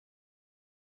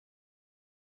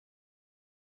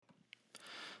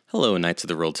Hello, Knights of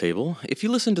the Roll Table. If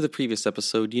you listened to the previous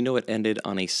episode, you know it ended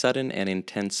on a sudden and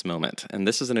intense moment, and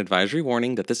this is an advisory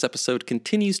warning that this episode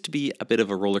continues to be a bit of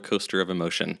a roller coaster of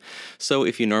emotion. So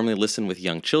if you normally listen with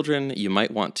young children, you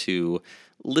might want to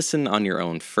listen on your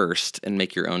own first and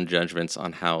make your own judgments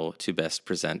on how to best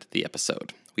present the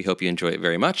episode. We hope you enjoy it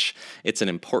very much. It's an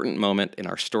important moment in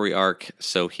our story arc,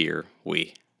 so here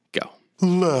we go.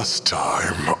 Last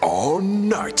time on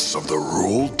Knights of the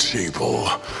Roll Table,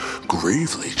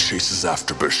 Gravely chases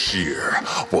after Bashir,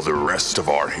 while the rest of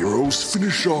our heroes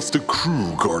finish off the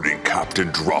crew guarding Captain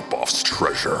Drop-Off's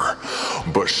treasure.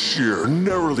 Bashir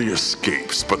narrowly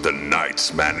escapes, but the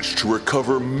Knights manage to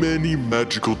recover many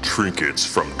magical trinkets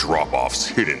from Drop-Off's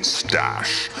hidden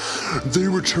stash. They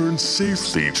return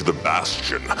safely to the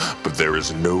Bastion, but there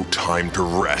is no time to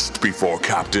rest before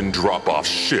Captain Drop-Off's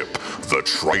ship, the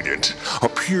Trident,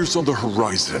 appears on the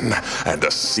horizon, and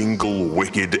a single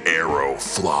wicked arrow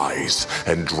flies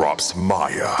and drops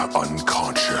Maya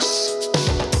unconscious.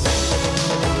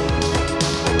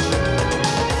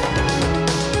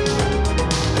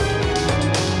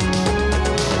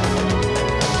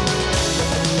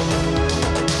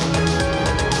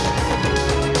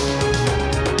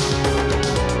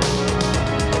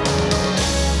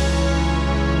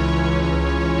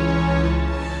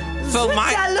 So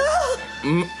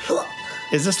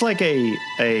Is this like a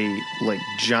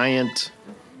giant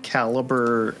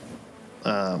caliber?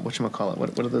 Whatchamacallit?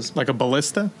 What are those? Like a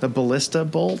ballista? The ballista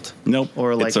bolt? Nope.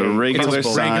 Or like it's a regular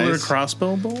crossbow. size Regular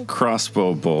crossbow bolt?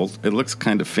 crossbow bolt. It looks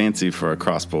kind of fancy for a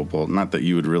crossbow bolt. Not that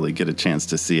you would really get a chance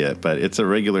to see it, but it's a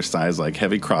regular size, like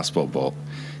heavy crossbow bolt.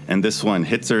 And this one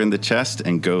hits her in the chest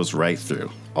and goes right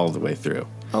through, all the way through.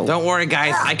 Don't worry,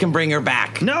 guys. I can bring her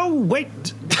back. No,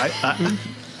 wait.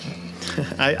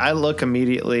 I look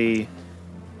immediately.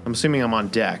 I'm assuming I'm on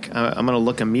deck. I'm going to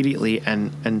look immediately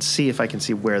and see if I can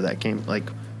see where that came, like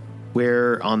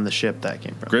where on the ship that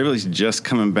came from. Gravely's just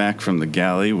coming back from the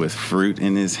galley with fruit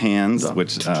in his hands,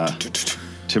 which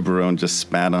Tiburon just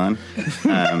spat on.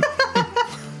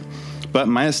 But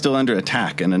Maya's still under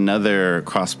attack, and another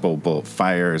crossbow bolt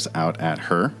fires out at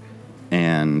her,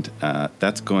 and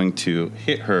that's going to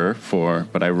hit her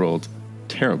but I rolled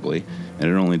terribly, and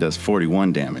it only does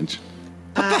 41 damage.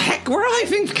 What the heck? Where are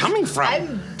things coming from?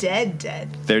 I'm dead.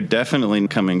 They're definitely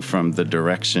coming from the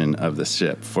direction of the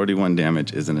ship. 41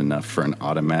 damage isn't enough for an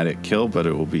automatic kill, but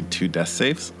it will be 2 death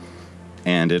saves.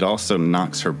 And it also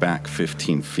knocks her back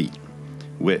 15 feet,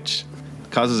 which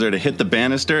causes her to hit the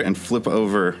banister and flip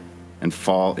over and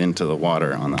fall into the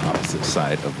water on the opposite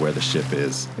side of where the ship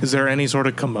is. Is there any sort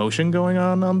of commotion going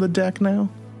on the deck now?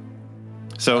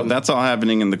 So that's all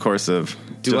happening in the course of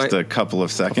just a couple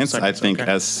of seconds. I think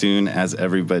okay. As soon as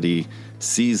everybody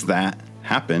sees that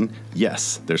happen,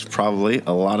 yes, there's probably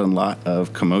a lot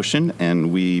of commotion,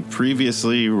 and we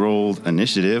previously rolled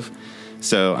initiative.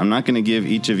 So I'm not going to give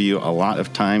each of you a lot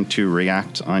of time to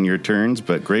react on your turns,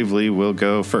 but Gravely will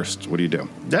go first. What do you do?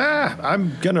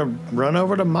 I'm going to run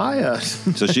over to Maya.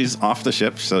 So she's off the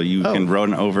ship, so you can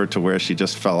run over to where she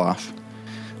just fell off.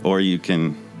 Or you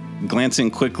can, glancing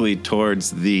quickly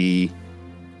towards the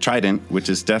Trident, which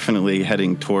is definitely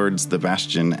heading towards the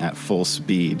Bastion at full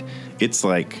speed. It's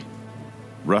like,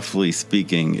 roughly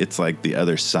speaking, it's like the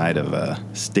other side of a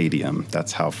stadium.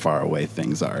 That's how far away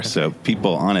things are. Okay. So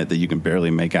people on it that you can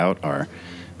barely make out are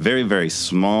very, very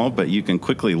small, but you can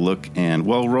quickly look and,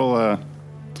 roll a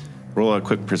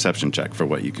quick perception check for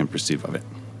what you can perceive of it.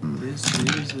 This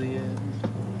is the end.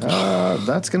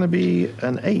 That's going to be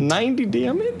an 8. 90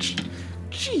 damage?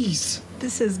 Jeez.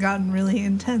 This has gotten really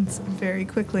intense very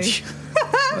quickly.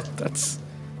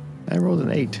 I rolled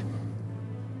an 8.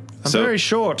 I'm very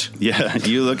short. Yeah,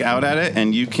 you look out at it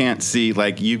and you can't see,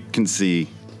 can't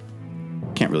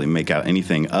really make out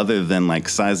anything other than like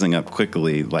sizing up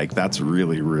quickly. Like that's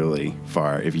really, really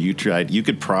far. If you tried, you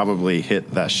could probably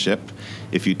hit that ship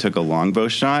if you took a longbow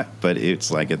shot, but it's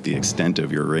like at the extent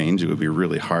of your range, it would be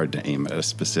really hard to aim at a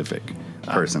specific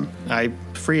person.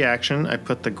 Free action, I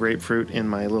put the grapefruit in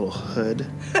my little hood.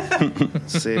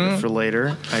 Save it for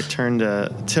later. I turn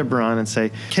to Tiburon and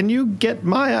say, can you get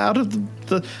Maya out of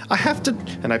the I have to,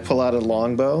 and I pull out a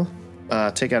longbow,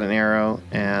 take out an arrow,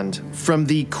 and from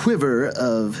the quiver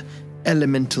of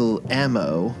elemental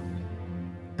ammo,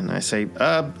 and I say,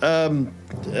 flame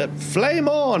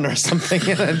on or something,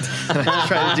 and I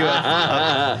try to do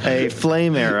a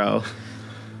flame arrow.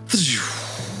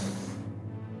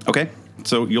 Okay,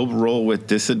 so you'll roll with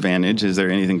disadvantage. Is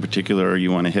there anything particular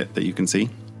you want to hit that you can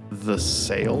see? The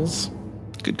sails.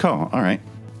 Good call. All right.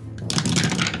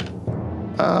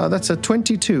 That's a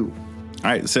 22. All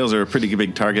right, the sails are a pretty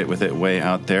big target with it way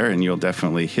out there, and you'll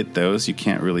definitely hit those. You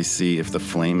can't really see if the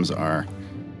flames are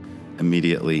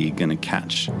immediately going to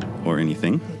catch or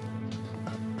anything.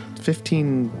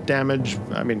 15 damage.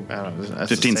 I mean, I don't know. That's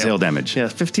 15 a sail damage. Yeah,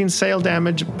 15 sail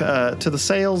damage to the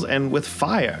sails and with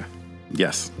fire.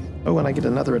 Yes. Oh, and I get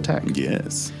another attack.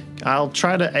 Yes. I'll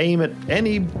try to aim at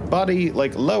anybody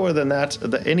like lower than that,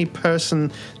 any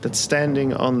person that's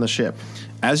standing on the ship.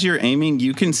 As you're aiming,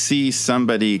 you can see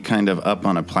somebody kind of up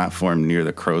on a platform near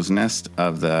the crow's nest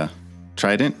of the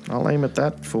trident. I'll aim at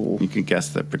that fool. You can guess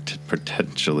that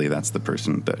potentially that's the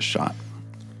person that shot.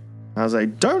 I was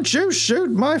like, don't you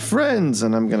shoot my friends.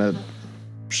 And I'm going to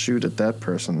shoot at that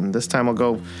person. And this time I'll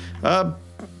go,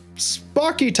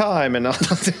 Sparky time. And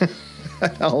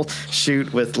I'll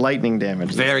shoot with lightning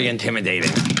damage. Very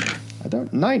intimidating.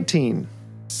 19.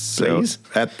 So Please.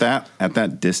 at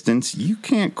that distance, you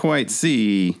can't quite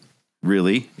see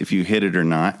really if you hit it or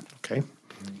not. Okay.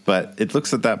 But it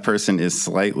looks that person is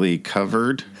slightly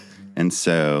covered, and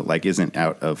so isn't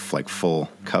out of full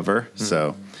cover.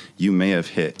 So you may have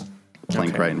hit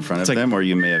plank right in front of them, or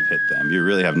you may have hit them. You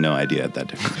really have no idea at that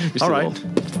difference. All right.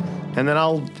 And then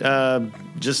I'll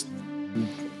just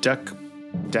duck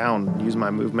down, use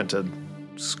my movement to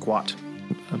squat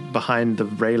behind the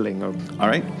railing. All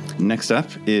right. Next up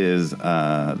is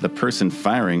the person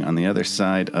firing on the other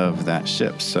side of that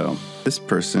ship. So this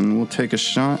person will take a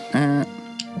shot at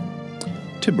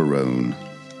Tiburon.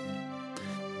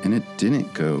 And it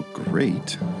didn't go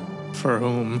great. For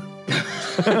whom?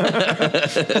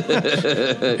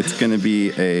 It's going to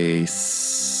be a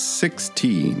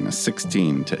 16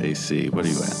 to AC. What are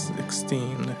you at?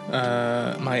 16.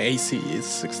 My AC is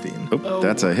 16. Oh,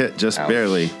 that's a hit, just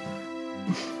barely.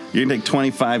 You're going to take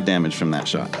 25 damage from that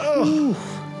shot.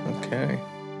 Okay.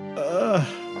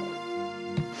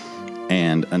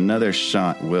 And another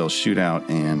shot will shoot out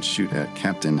and shoot at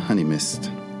Captain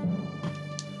Honeymist.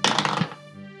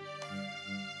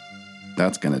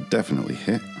 That's going to definitely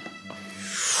hit.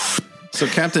 So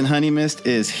Captain Honeymist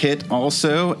is hit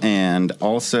also, and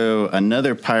also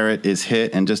another pirate is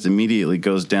hit and just immediately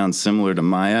goes down similar to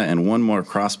Maya, and one more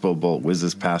crossbow bolt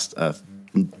whizzes past a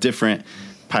different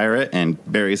pirate and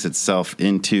buries itself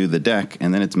into the deck,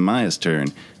 and then it's Maya's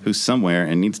turn, who's somewhere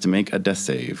and needs to make a death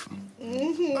save.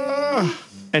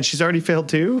 And she's already failed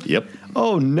too? Yep.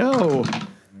 Oh, no.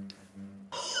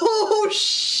 Oh,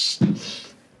 shh.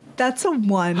 That's a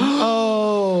 1.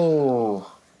 Oh.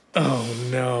 Oh,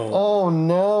 no. Oh,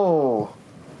 no.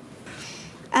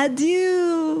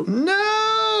 Adieu.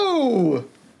 No.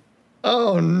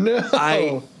 Oh, no.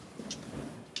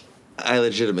 I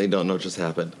legitimately don't know what just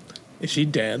happened. Is she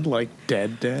dead?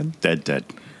 Dead? Dead.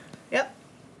 Yep.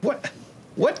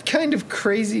 What kind of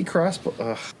crazy crossbow?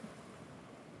 Ugh.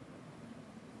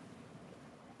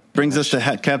 Brings us to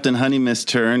Captain Honeymist's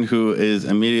turn, who is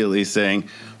immediately saying,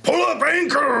 Pull up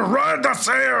anchor, ride the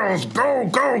sails, go,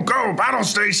 go, go, battle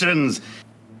stations.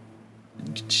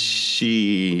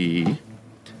 she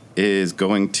is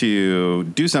going to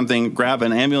do something, grab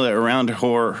an amulet around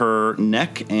her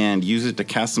neck and use it to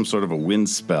cast some sort of a wind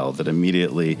spell that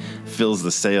immediately fills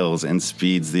the sails and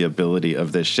speeds the ability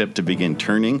of this ship to begin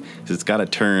turning. Because it's got to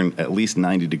turn at least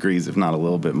 90 degrees, if not a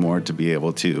little bit more, to be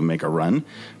able to make a run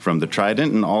from the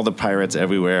Trident. And all the pirates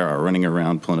everywhere are running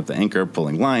around, pulling up the anchor,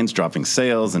 pulling lines, dropping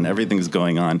sails, and everything's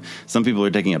going on. Some people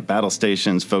are taking up battle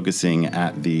stations, focusing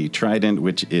at the Trident,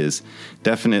 which is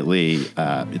definitely,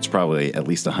 it's probably at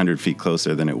least 100 feet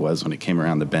closer than it was when it came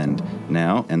around the bend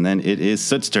now. And then it is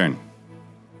Soot's turn.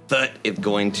 Soot is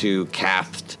going to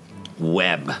cast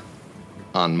web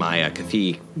on Maya because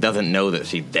he doesn't know that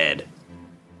she's dead.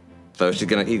 So he's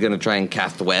gonna try and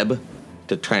cast web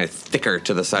to try to stick her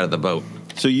to the side of the boat.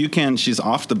 So you can, she's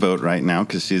off the boat right now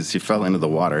because she fell into the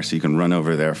water, so you can run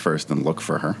over there first and look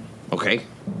for her. Okay.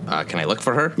 Can I look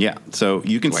for her? Yeah, so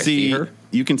you can Do I see her?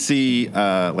 You can see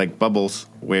like bubbles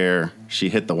where she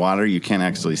hit the water. You can't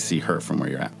actually see her from where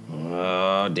you're at.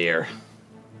 Oh, dear.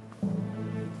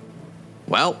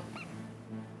 Well,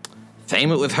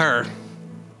 same it with her.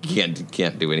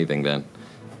 Can't do anything then.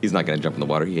 He's not going to jump in the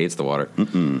water. He hates the water.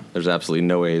 There's absolutely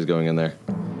no way he's going in there.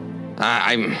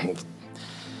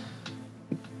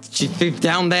 She's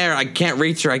down there. I can't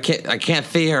reach her. I can't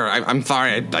see her. I'm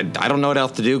sorry. I don't know what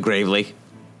else to do, Gravely.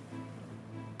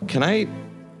 Can I...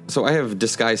 So I have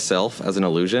disguise self as an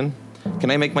illusion. Can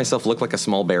I make myself look like a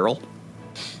small barrel?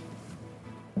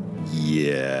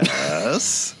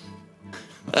 Yes.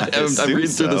 I'm reading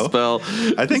through the spell.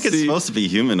 I think it's supposed to be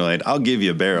humanoid. I'll give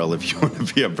you a barrel if you want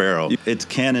to be a barrel. It's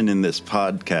canon in this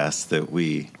podcast that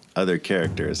we other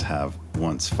characters have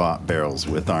once fought barrels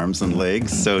with arms and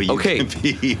legs, so you can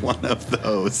be one of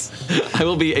those. I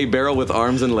will be a barrel with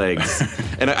arms and legs,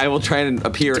 and I will try and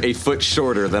appear a foot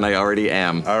shorter than I already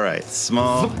am. All right,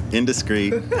 small,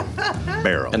 indiscreet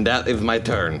barrel. And that is my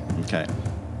turn. Okay.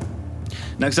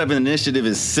 Next up in initiative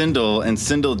is Sindel, and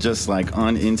Sindel just like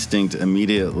on instinct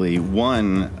immediately,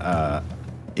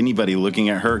 anybody looking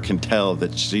at her can tell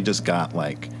that she just got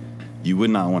like, you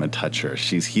would not want to touch her.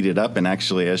 She's heated up, and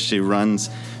actually as she runs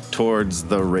towards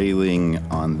the railing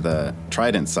on the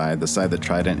Trident side, the side that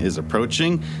Trident is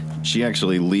approaching, she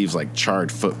actually leaves like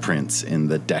charred footprints in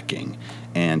the decking.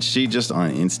 And she just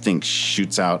on instinct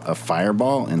shoots out a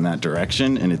fireball in that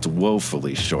direction, and it's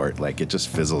woefully short. Like it just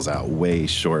fizzles out way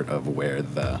short of where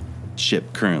the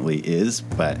ship currently is,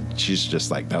 but she's just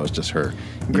like, that was just her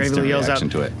Gravely instant yells reaction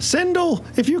out, to it. Sindel,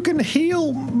 if you can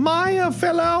heal, Maya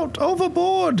fell out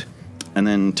overboard. And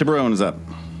then Tiburon is up.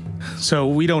 So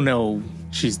we don't know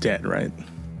she's dead, right?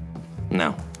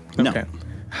 No. No. Okay.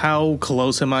 How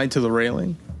close am I to the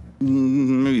railing?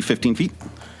 Maybe 15 feet.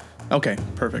 Okay,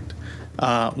 perfect.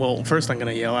 Well, first I'm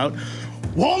going to yell out,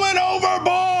 "Woman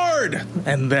overboard!"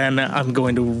 And then I'm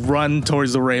going to run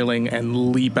towards the railing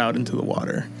and leap out into the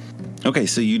water. Okay,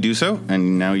 so you do so,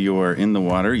 and now you're in the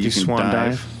water. You can swan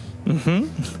dive.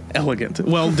 Elegant.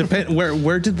 Well,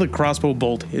 where did the crossbow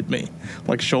bolt hit me?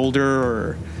 Like shoulder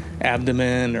or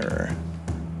abdomen or...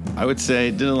 I would say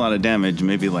it did a lot of damage,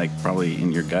 maybe like probably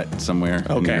in your gut somewhere,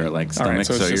 in Okay. your like All stomach, right,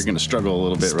 so so it's you're just going to struggle a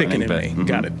little bit sticking running. in me.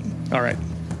 Got it. All right.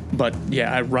 But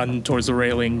yeah, I run towards the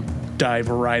railing, dive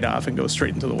right off, and go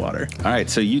straight into the water. All right,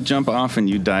 so you jump off and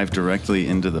you dive directly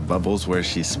into the bubbles where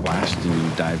she splashed, and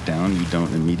you dive down. You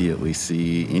don't immediately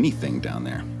see anything down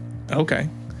there. Okay.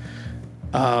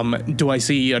 Do I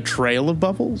see a trail of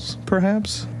bubbles,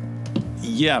 perhaps?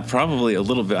 Yeah, probably a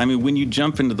little bit. I mean, when you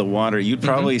jump into the water, you'd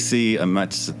probably see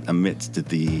amidst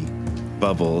the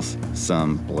bubbles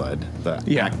some blood.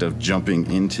 The act of jumping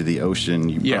into the ocean,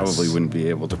 you probably wouldn't be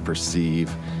able to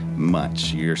perceive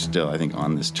much. You're still, I think,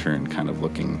 on this turn kind of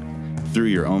looking through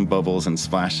your own bubbles and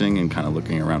splashing and kind of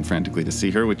looking around frantically to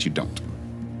see her, which you don't.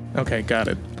 Okay, got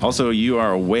it. Also, you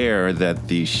are aware that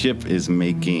the ship is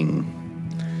making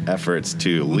efforts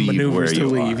to leave Maneuvers where to you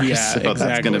leave, are. yeah, So that's going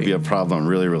to exactly. be a problem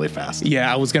really, really fast.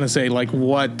 Yeah, I was going to say, like,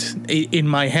 what, in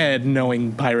my head,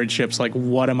 knowing pirate ships, like,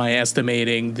 what am I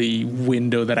estimating the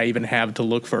window that I even have to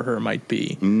look for her might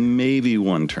be? Maybe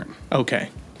one turn. Okay.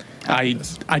 I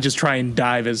just try and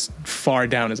dive as far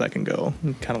down as I can go,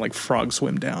 kind of like frog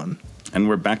swim down. And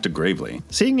we're back to Gravely.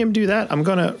 Seeing him do that, I'm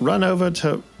going to run over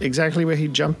to exactly where he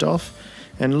jumped off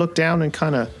and look down and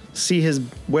kind of see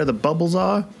where the bubbles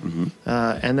are.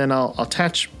 And then I'll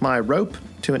attach my rope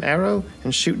to an arrow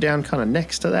and shoot down kind of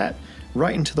next to that,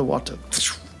 right into the water.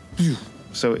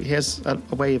 So he has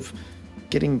a way of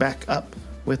getting back up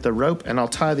with the rope, and I'll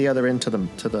tie the other end to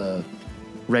the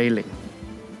railing.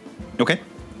 Okay.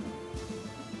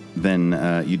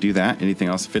 Then you do that. Anything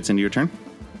else fits into your turn?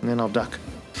 And then I'll duck.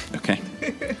 Okay.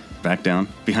 Back down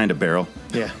behind a barrel.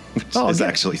 Yeah. Is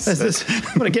actually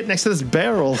I'm going to get next to this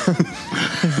barrel.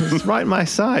 It's right my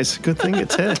size. Good thing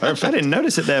it's here. I didn't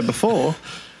notice it there before.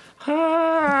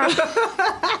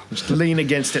 Just lean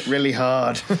against it really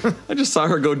hard. I just saw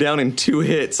her go down in 2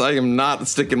 hits. I am not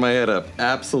sticking my head up.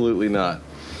 Absolutely not.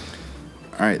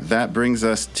 All right, that brings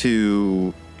us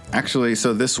to... Actually,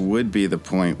 so this would be the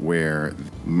point where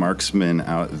marksmen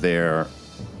out there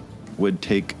could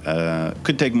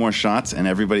take more shots, and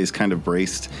everybody's kind of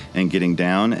braced and getting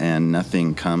down, and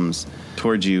nothing comes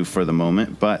towards you for the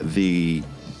moment. But the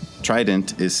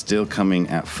Trident is still coming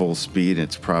at full speed.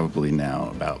 It's probably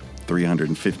now about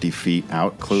 350 feet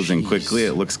out, closing quickly.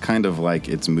 It looks kind of like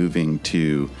it's moving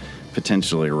to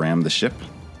potentially ram the ship.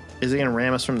 Is it going to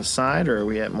ram us from the side, or are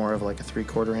we at more of like a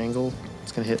 3/4 angle?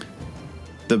 It's going to hit.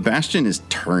 The Bastion is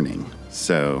turning,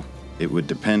 so it would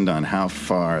depend on how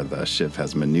far the ship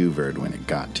has maneuvered when it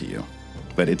got to you.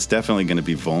 But it's definitely going to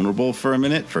be vulnerable for a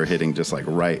minute for hitting just like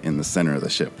right in the center of the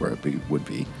ship where it would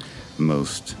be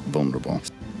most vulnerable.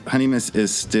 Honeymiss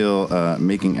is still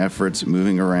making efforts,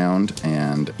 moving around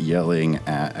and yelling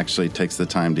at, actually takes the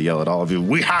time to yell at all of you,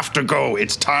 "We have to go!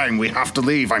 It's time! We have to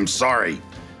leave! I'm sorry!"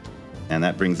 And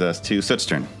that brings us to Soot's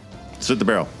turn. Soot the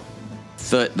barrel.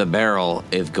 Soot the barrel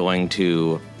is going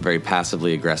to very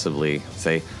passively aggressively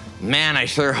say, "Man, I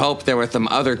sure hope there were some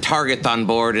other targets on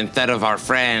board instead of our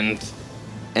friends."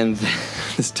 And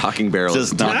this talking barrel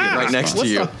is right next to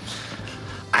you.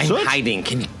 I'm Soot? hiding.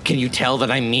 Can you tell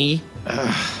that I'm me?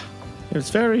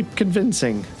 It's very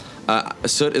convincing.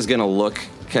 Soot is gonna look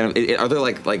kind of. Are there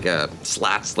like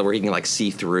slats where he can like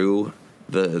see through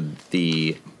the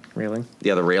Railing.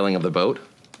 the railing of the boat?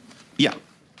 Yeah.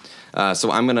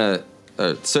 So I'm gonna.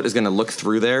 Soot is gonna look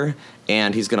through there,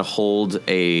 and he's gonna hold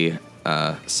a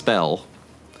spell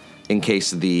in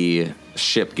case the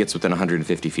ship gets within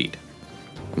 150 feet.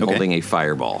 I'm holding a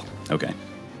fireball. Okay.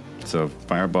 So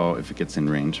fireball, if it gets in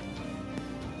range.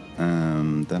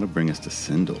 That'll bring us to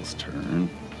Sindle's turn.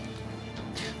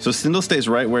 So Sindel stays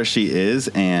right where she is,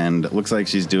 and it looks like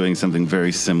she's doing something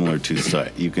very similar to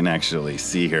Soot. You can actually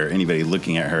see her. Anybody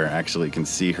looking at her actually can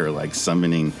see her like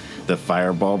summoning the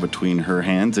fireball between her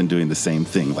hands and doing the same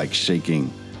thing, like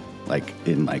shaking, like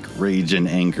in like rage and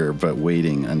anger, but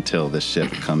waiting until the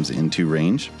ship comes into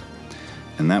range.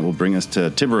 And that will bring us to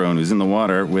Tiburon, who's in the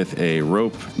water with a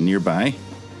rope nearby.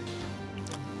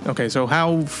 Okay, so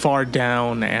how far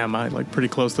down am I? Like pretty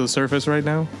close to the surface right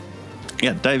now?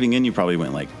 Yeah, diving in, you probably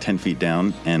went like 10 feet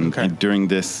down. And during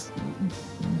this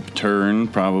turn,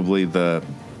 probably the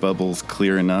bubble's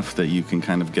clear enough that you can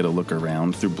kind of get a look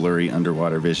around through blurry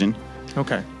underwater vision.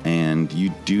 Okay. And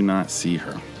you do not see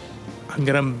her. I'm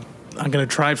gonna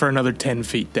try for another 10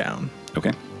 feet down.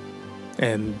 Okay.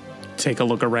 And take a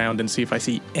look around and see if I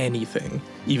see anything.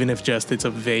 Even if just it's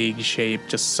a vague shape,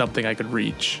 just something I could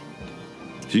reach.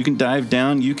 So you can dive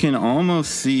down. You can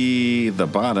almost see the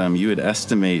bottom. You would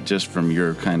estimate just from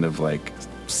your kind of like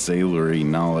sailory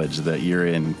knowledge that you're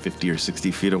in 50 or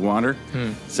 60 feet of water.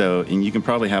 So, and you can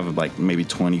probably have like maybe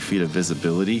 20 feet of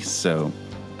visibility. So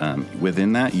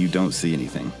within that, you don't see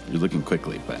anything. You're looking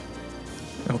quickly, but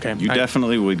okay. You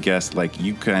definitely would guess, like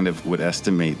you kind of would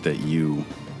estimate that you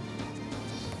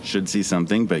should see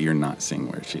something, but you're not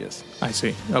seeing where she is. I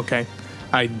see. Okay.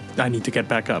 I need to get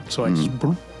back up. So I just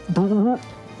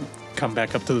come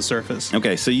back up to the surface.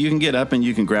 Okay, so you can get up and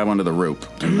you can grab onto the rope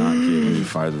and not get any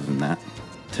farther than that.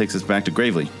 Takes us back to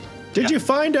Gravely. Did you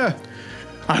find her?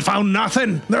 I found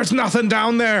nothing. There's nothing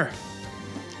down there.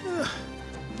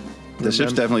 The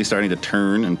ship's definitely starting to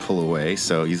turn and pull away,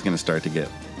 so he's going to start to get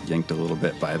yanked a little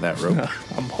bit by that rope.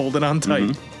 I'm holding on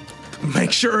tight.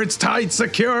 Make sure it's tied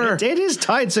secure. It is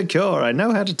tied secure. I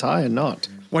know how to tie a knot.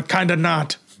 What kind of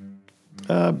knot?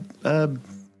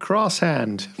 Cross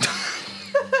hand.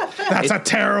 That's a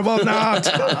terrible knot.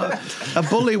 A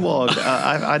bullywog.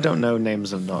 I don't know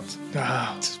names of knots.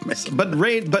 But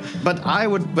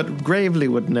Gravely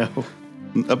would know.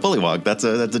 A bullywog. That's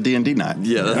a D&D knot.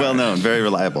 Yeah, well known, very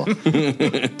reliable.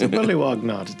 It's a bullywog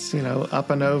knot. It's up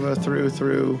and over,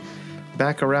 through,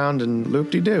 back around, and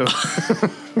loop-de-doo.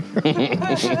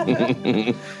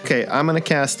 Okay, I'm gonna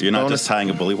cast. You're not just tying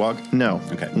a bullywog? No.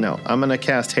 Okay. No, I'm gonna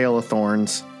cast Hail of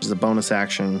Thorns, which is a bonus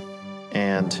action,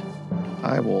 and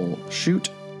I will shoot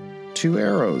 2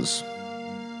 arrows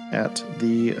at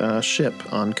the ship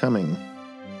oncoming.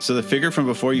 So the figure from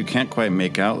before you can't quite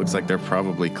make out. Looks like they're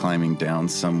probably climbing down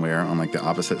somewhere on like the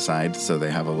opposite side, so they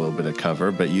have a little bit of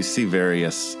cover. But you see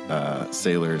various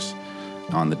sailors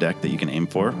on the deck that you can aim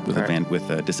for with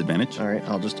with disadvantage. All right,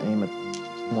 I'll just aim at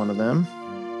one of them.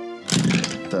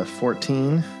 The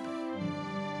 14.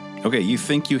 Okay, you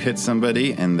think you hit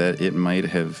somebody and that it might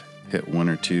have hit 1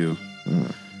 or 2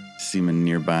 seamen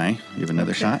nearby. You have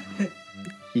another shot?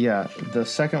 Yeah, the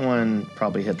second one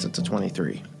probably hits it to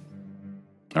 23.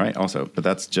 All right, also, but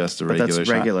that's just a regular shot. That's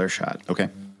regular shot. Okay.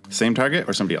 Same target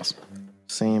or somebody else?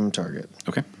 Same target.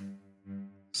 Okay.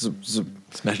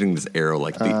 Imagining this arrow,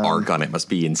 like the arc on it must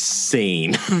be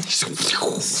insane.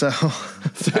 So,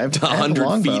 I have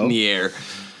 100 feet in the air.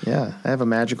 Yeah, I have a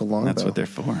magical longbow. That's what they're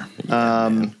for.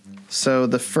 So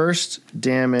the first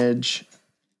damage,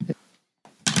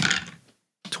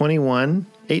 21,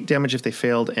 8 damage if they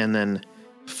failed, and then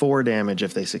 4 damage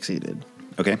if they succeeded.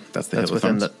 Okay, that's Hail of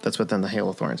Thorns. That's within the Hail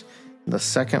of Thorns. The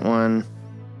second one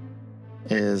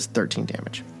is 13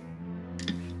 damage.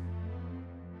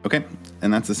 Okay,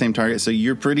 and that's the same target. So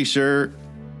you're pretty sure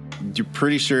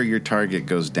your target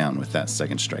goes down with that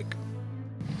second strike.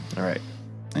 All right.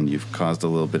 And you've caused a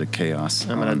little bit of chaos.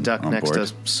 I'm going to duck next board.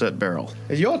 to Soot Barrel.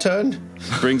 It's your turn.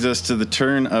 Brings us to the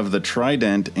turn of the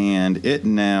Trident, and it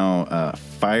now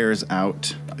fires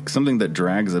out something that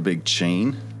drags a big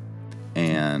chain,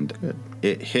 and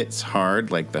it hits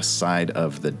hard like the side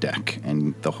of the deck,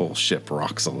 and the whole ship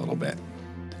rocks a little bit.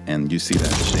 And you see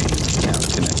that chain now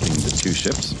connecting the 2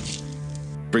 ships.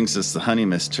 Brings us the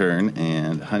Honeymist turn,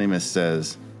 and Honeymist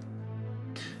says,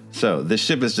 so this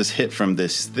ship is just hit from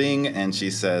this thing, and she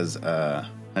says,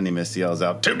 Honeymist yells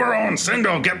out, Tiburon,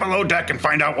 Sindel, get below deck and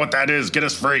find out what that is. Get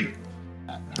us free.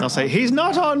 I'll say, he's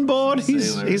not on board.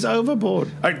 He's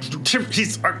overboard.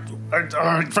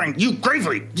 Frank, you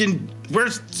Gravely.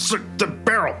 Where's the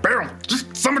barrel?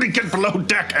 Just somebody get below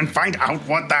deck and find out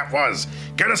what that was.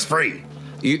 Get us free.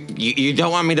 You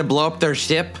don't want me to blow up their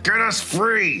ship? Get us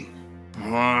free.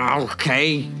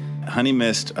 Okay. Honey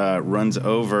Mist runs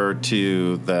over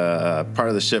to the part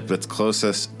of the ship that's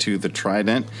closest to the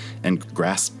trident and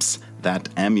grasps that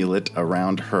amulet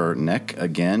around her neck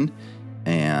again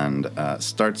and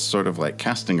starts sort of like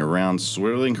casting around,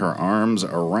 swirling her arms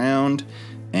around,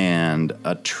 and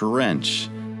a trench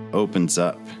opens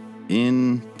up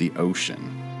in the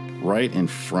ocean right in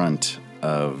front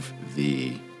of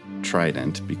the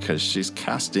trident because she's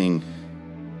casting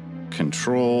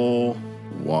Control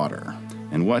Water.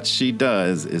 And what she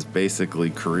does is basically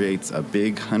creates a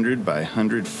big 100 by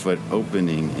 100 foot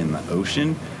opening in the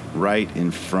ocean right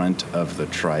in front of the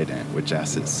trident, which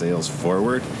as it sails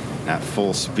forward at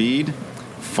full speed,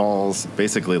 falls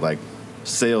basically like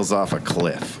sails off a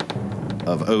cliff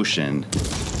of ocean.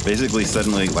 Basically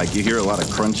suddenly like you hear a lot of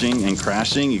crunching and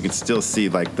crashing. You can still see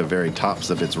like the very tops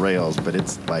of its rails, but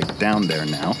it's like down there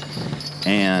now.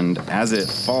 And as it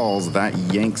falls, that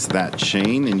yanks that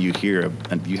chain, and you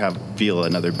feel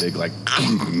another big like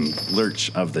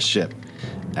lurch of the ship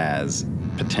as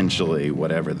potentially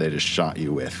whatever they just shot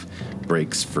you with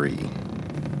breaks free.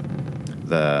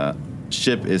 The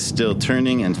ship is still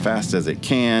turning as fast as it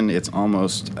can. It's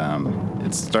almost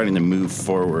it's starting to move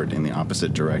forward in the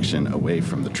opposite direction away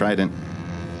from the trident,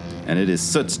 and it is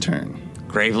Soot's turn.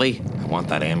 Gravely, I want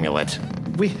that amulet.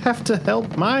 We have to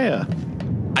help Maya.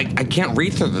 I can't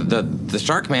reach her. The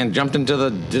shark man jumped into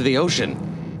the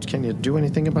ocean. Can you do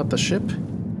anything about the ship?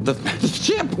 The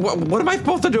ship? What am I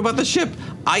supposed to do about the ship?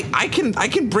 I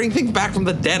can bring things back from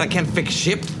the dead. I can't fix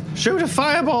ships. Shoot a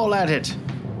fireball at it.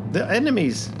 The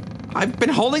enemies. I've been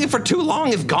holding it for too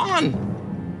long. It's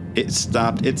gone. It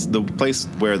stopped. It's the place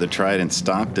where the trident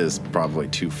stopped is probably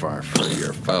too far for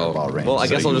your fireball range. Well, I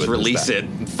so guess I'll you just would lose release that. it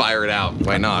and fire it out.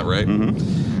 Why not, right?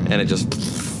 Mm-hmm. And it just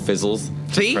fizzles.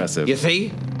 See? Impressive. You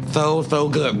see? So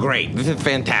good. Great. This is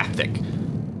fantastic.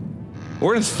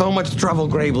 We're in so much trouble,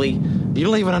 Gravely. You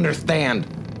don't even understand.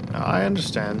 I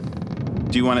understand.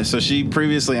 Do you want it? So she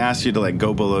previously asked you to like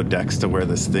go below decks to where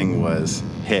this thing was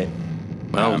hit.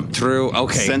 True.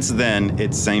 Okay. Since then,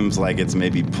 it seems like it's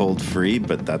maybe pulled free,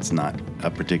 but that's not a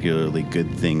particularly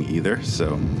good thing either.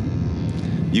 So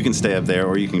you can stay up there,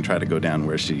 or you can try to go down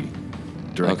where she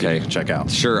directed you to check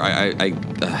out. Sure.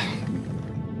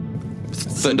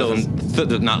 Soot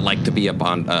does not like to be up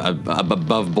on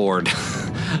above board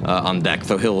on deck,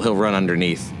 so he'll run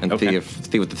underneath and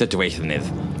see what the situation is.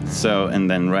 So, and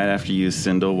then right after you,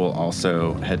 Sindel will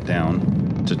also head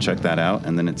down to check that out,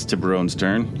 and then it's Tiburon's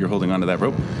turn. You're holding onto that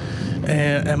rope.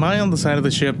 Am I on the side of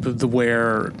the ship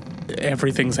where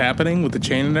everything's happening with the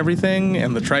chain and everything,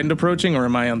 and the trident approaching, or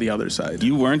am I on the other side?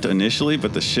 You weren't initially,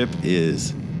 but the ship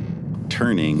is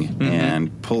turning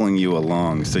and pulling you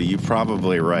along, so you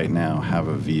probably right now have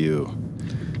a view.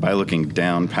 By looking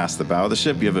down past the bow of the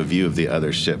ship, you have a view of the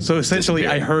other ship. So essentially,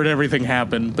 I disappear. heard everything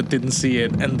happen, but didn't see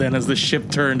it. And then as the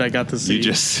ship turned, I got to see. You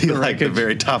just see like the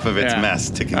very top of its mess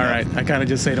ticking All up. right. I kind of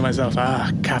just say to myself,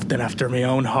 captain after my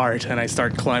own heart. And I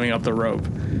start climbing up the rope.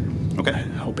 Okay.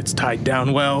 I hope it's tied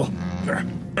down well.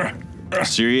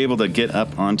 So you're able to get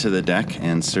up onto the deck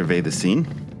and survey the scene.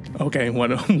 Okay,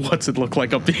 what's it look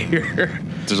like up here?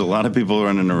 There's a lot of people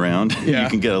running around. Yeah. You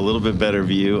can get a little bit better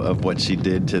view of what she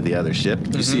did to the other ship.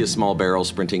 You see a small barrel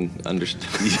sprinting under.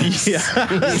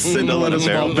 Sindel and a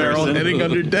small barrel person heading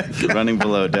under deck. running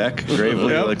below deck.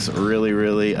 Gravely Yep. looks really,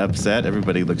 really upset.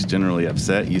 Everybody looks generally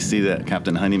upset. You see that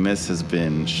Captain Honeymiss has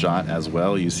been shot as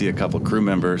well. You see a couple crew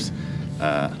members.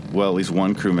 At least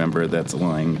one crew member that's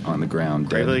lying on the ground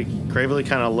dead. Gravely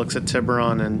kind of looks at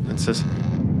Tiburon and says,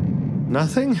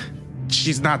 "Nothing?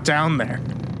 She's not down there.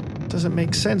 Doesn't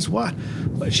make sense. What?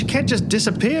 She can't just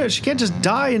disappear. She can't just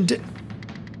die and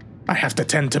I have to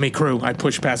tend to me crew. I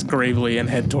push past Gravely and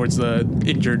head towards the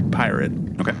injured pirate.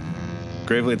 Okay.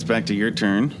 Gravely, it's back to your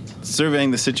turn.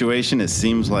 Surveying the situation, it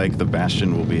seems like the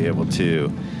Bastion will be able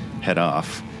to head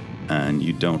off, and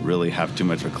you don't really have too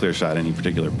much of a clear shot at any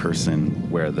particular person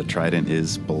where the trident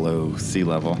is below sea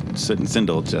level. Soot and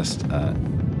Sindel just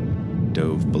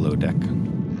dove below deck.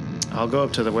 I'll go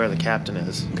up to where the captain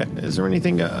is. Okay. Is there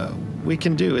anything we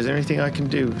can do? Is there anything I can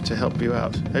do to help you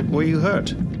out? Were you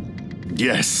hurt?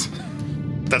 Yes.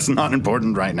 That's not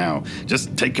important right now.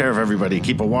 Just take care of everybody.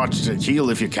 Keep a watch to heal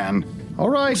if you can. All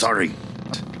right. Sorry.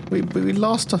 We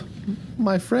lost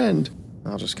my friend.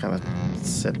 I'll just kind of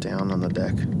sit down on the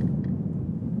deck.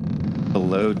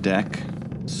 Below deck,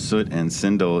 Soot and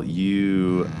Sindel,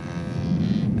 you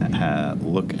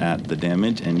look at the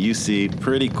damage, and you see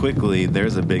pretty quickly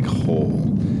there's a big hole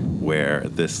where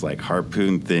this like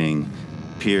harpoon thing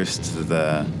pierced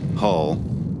the hull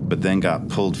but then got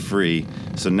pulled free.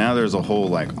 So now there's a hole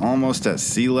like almost at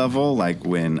sea level, like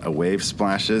when a wave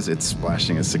splashes, it's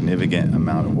splashing a significant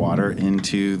amount of water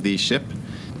into the ship.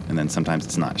 And then sometimes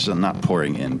it's not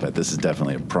pouring in, but this is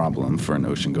definitely a problem for an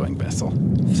ocean-going vessel.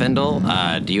 Thindle,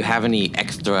 do you have any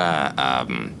extra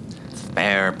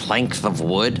spare planks of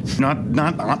wood? Not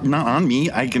on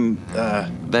me. I can.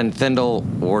 Then Thindle,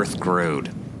 we're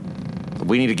screwed.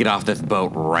 We need to get off this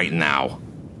boat right now.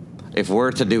 If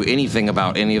we're to do anything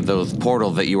about any of those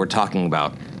portals that you were talking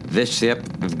about, this ship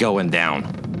is going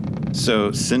down.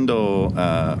 So Sindel,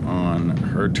 on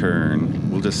her turn,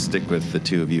 we'll just stick with the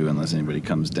two of you unless anybody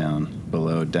comes down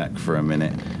below deck for a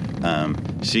minute.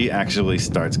 She actually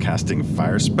starts casting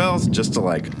fire spells just to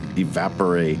like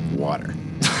evaporate water,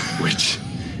 which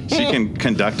she can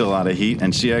conduct a lot of heat,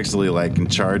 and she actually like can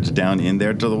charge down in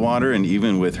there to the water, and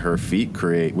even with her feet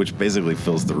create, which basically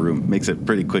fills the room, makes it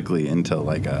pretty quickly into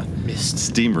like a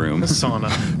steam room, sauna.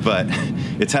 But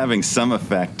it's having some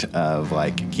effect of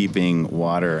like keeping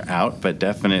water out, but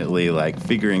definitely like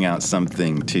figuring out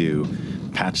something to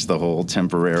patch the hole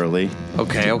temporarily.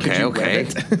 Okay.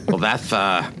 Well, that's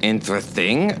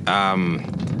interesting.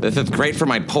 This is great for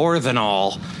my pores and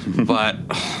all, but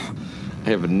I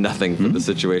have nothing for the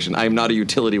situation. I'm not a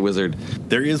utility wizard.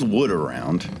 There is wood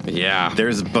around. Yeah.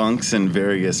 There's bunks and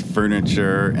various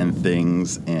furniture and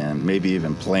things, and maybe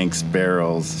even planks,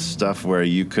 barrels, stuff where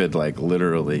you could like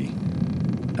literally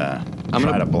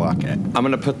try to block it. I'm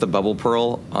going to put the bubble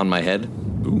pearl on my head.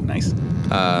 Ooh, nice.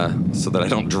 So that I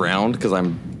don't drown because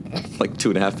I'm like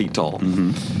 2.5 feet tall.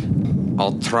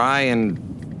 I'll try and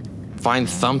find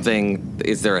something.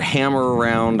 Is there a hammer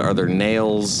around? Are there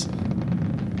nails?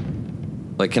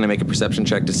 Like, can I make a perception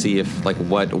check to see if, like,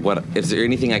 what? Is there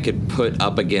anything I could put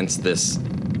up against this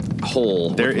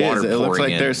hole? There with is. water It looks pouring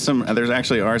like in? there's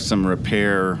actually some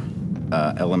repair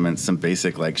elements, some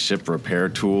basic like ship repair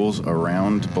tools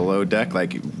around below deck.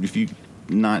 Like if you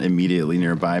not immediately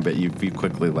nearby, but if you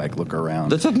quickly like look around.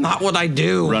 This is not what I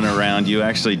do. Run around, you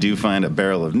actually do find a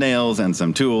barrel of nails and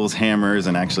some tools, hammers,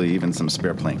 and actually even some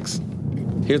spare planks.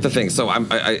 Here's the thing. So I'm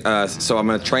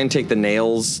gonna try and take the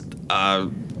nails.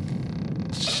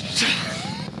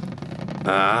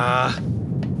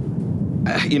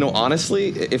 Honestly,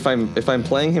 if I'm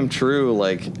playing him true,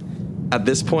 like at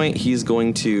this point, he's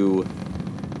going to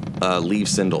leave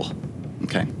Sindel.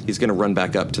 Okay. He's going to run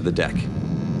back up to the deck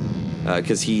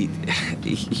because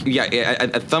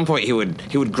at some point he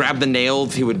would grab the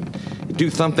nails, he would do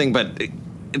something, but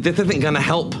this isn't going to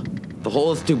help. The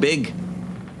hole is too big.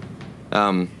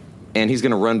 And he's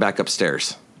going to run back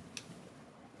upstairs.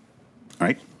 All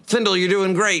right. Sindel, you're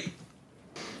doing great.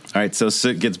 All right, so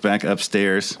Soot gets back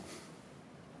upstairs,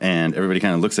 and everybody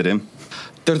kind of looks at him.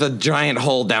 There's a giant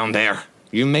hole down there.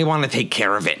 You may want to take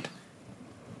care of it.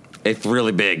 It's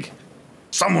really big.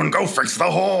 Someone go fix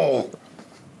the hole!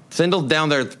 Sindel's down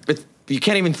there. You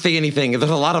can't even see anything.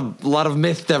 There's a lot of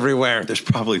mist everywhere. There's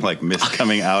probably like mist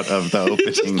coming out of the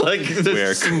opening. Just like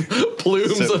there's some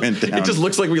plumes. Soot went down. It just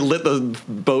looks like we lit the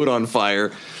boat on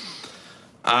fire.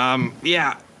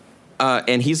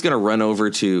 And he's going to run over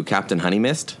to Captain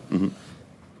Honeymist,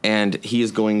 and he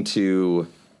is going to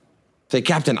say,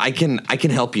 "Captain, I can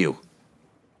help you."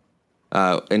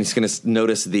 And he's going to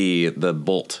notice the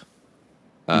bolt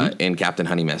in Captain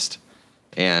Honeymist,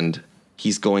 and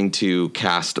he's going to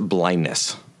cast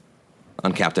blindness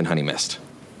on Captain Honeymist.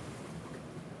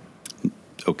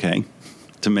 Okay,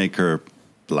 to make her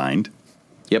blind.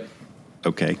 Yep.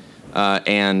 Okay.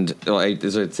 And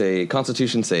it's a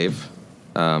Constitution save.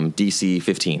 DC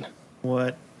 15.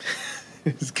 What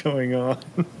is going on?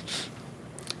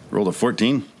 Rolled a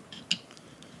 14.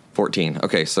 14.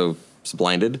 Okay, so it's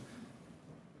blinded.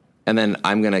 And then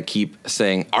I'm gonna keep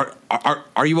saying,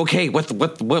 "Are you okay? What's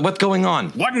going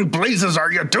on?" What in blazes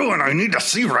are you doing? I need to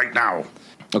see right now.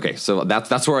 Okay, so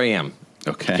that's where I am.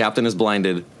 Okay. Captain is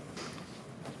blinded.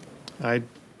 I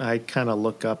kind of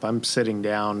look up. I'm sitting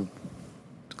down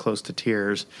close to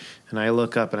tears, and I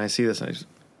look up and I see this, and I just,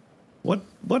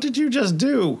 What did you just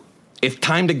do? It's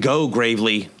time to go,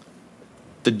 Gravely.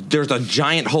 There's a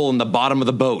giant hole in the bottom of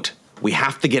the boat. We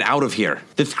have to get out of here.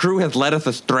 This crew has led us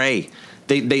astray.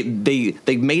 They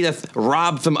made us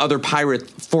rob some other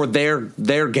pirates for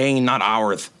their gain, not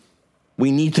ours.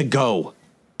 We need to go.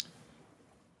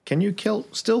 Can you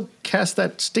still cast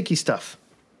that sticky stuff?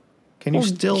 Can you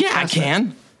still? Yeah, I cast can.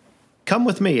 That? Come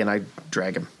with me, and I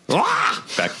drag him. Ah!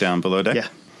 Back down below deck? Yeah.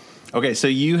 Okay, so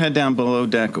you head down below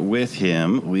deck with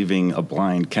him, leaving a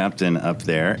blind captain up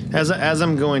there. As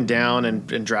I'm going down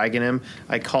and dragging him,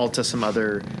 I call to some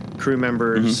other crew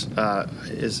members.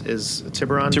 Is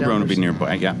Tiburon? Tiburon will be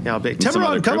nearby. Yeah. Yeah, I'll be And some Tiburon.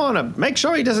 other Come crew. on up. Make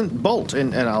sure he doesn't bolt.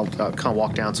 And I'll kind of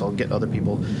walk down, so I'll get other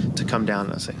people to come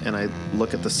down. And I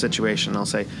look at the situation. And I'll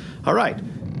say, "All right,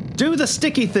 do the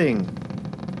sticky thing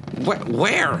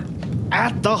Where?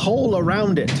 at the hole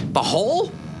around it." The hole?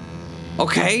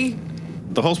 Okay.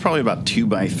 The hole's probably about 2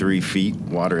 by 3 feet.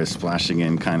 Water is splashing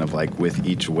in kind of like with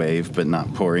each wave, but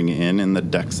not pouring in. And the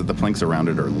decks of the planks around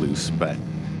it are loose. But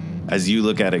as you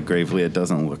look at it gravely, it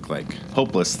doesn't look like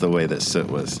hopeless the way that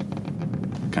Soot was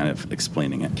kind of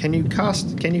explaining it. Can you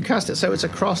cast it so it's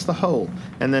across the hole?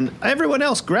 And then everyone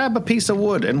else grab a piece of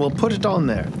wood and we'll put it on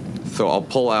there. So I'll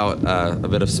pull out a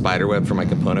bit of spiderweb from my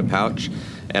component pouch,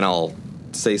 and I'll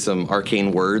say some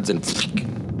arcane words, and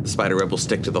the spiderweb will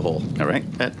stick to the hole. All right.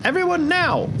 And everyone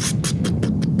now.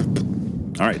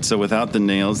 All right, so without the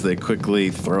nails, they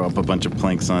quickly throw up a bunch of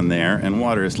planks on there, and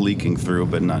water is leaking through,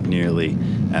 but not nearly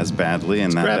as badly.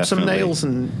 And that Grab some definitely- nails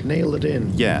and nail it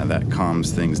in. Yeah, that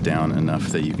calms things down enough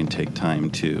that you can take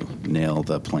time to nail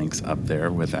the planks up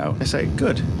there without. I say,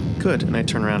 good, and I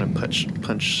turn around and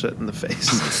punch Soot in the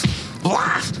face.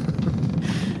 Blast!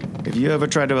 If you ever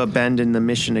try to abandon the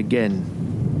mission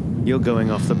again, you're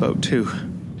going off the boat too.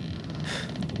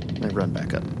 I run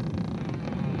back up.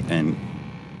 And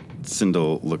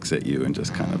Sindel looks at you and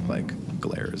just kind of like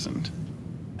glares and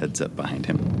heads up behind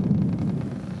him.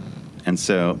 And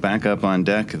so back up on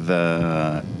deck,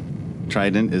 the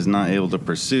Trident is not able to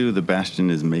pursue. The Bastion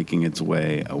is making its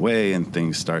way away, and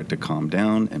things start to calm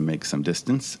down and make some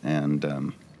distance.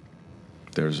 And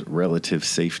there's relative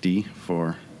safety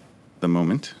for the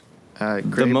moment.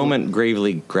 The moment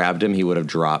Gravely grabbed him, he would have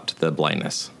dropped the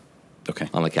blindness Okay.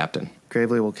 on the captain.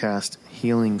 Gravely will cast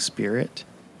Healing Spirit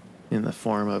in the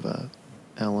form of a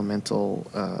elemental,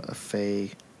 a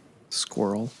fey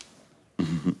squirrel,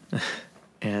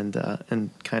 and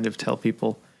kind of tell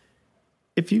people,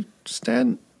 if you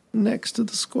next to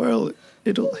the squirrel,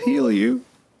 it'll heal you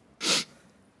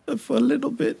for a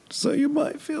little bit, so you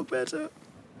might feel better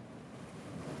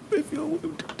if you're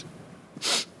wounded.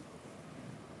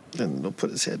 Then he'll put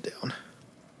his head down.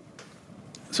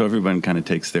 So everyone kind of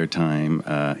takes their time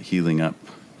healing up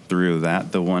through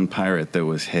that. The one pirate that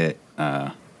was hit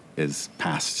is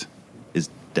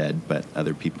dead, but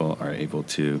other people are able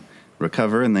to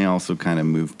recover, and they also kind of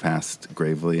move past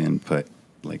Gravely and put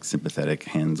like sympathetic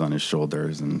hands on his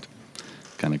shoulders and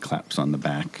kind of claps on the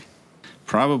back.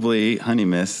 Probably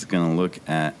Honeymist is going to look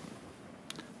at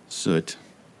Soot.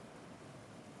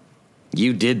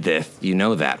 You did this. You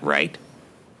know that, right?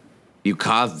 You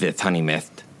caused this,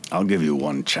 Honeymist. I'll give you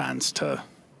one chance to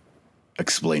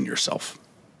explain yourself.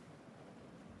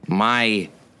 My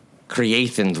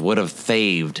creations would have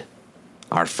saved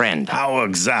our friend. How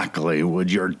exactly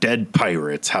would your dead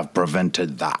pirates have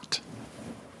prevented that?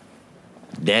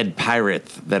 Dead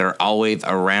pirates that are always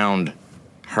around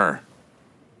her.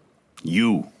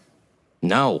 You.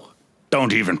 No.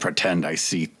 Don't even pretend I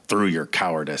see through your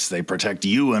cowardice. They protect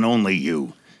you and only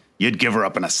you. You'd give her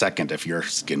up in a second if your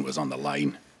skin was on the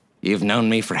line. You've known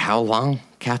me for how long,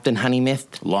 Captain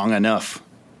Honeymist? Long enough.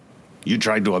 You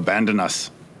tried to abandon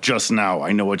us. Just now,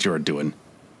 I know what you were doing.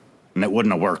 And it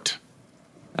wouldn't have worked.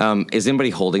 Is anybody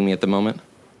holding me at the moment?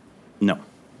 No.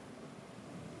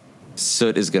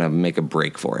 Soot is going to make a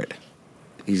break for it.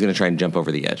 He's going to try and jump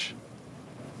over the edge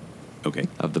Okay.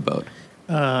 of the boat.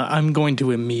 I'm going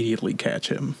to immediately catch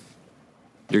him.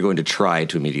 You're going to try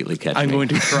to immediately catch me. I'm going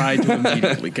to try to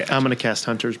immediately catch I'm going to cast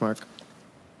Hunter's Mark.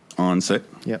 On Soot.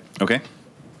 Yep. Okay.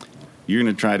 You're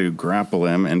going to try to grapple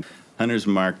him, and Hunter's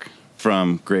Mark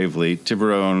from Gravely.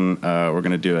 Tiburon, we're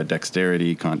going to do a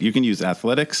dexterity You can use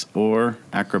athletics or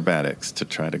acrobatics to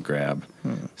try to grab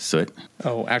Soot.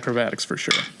 Oh, acrobatics for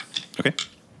sure. Okay.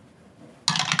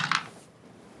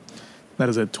 That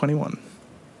is a 21.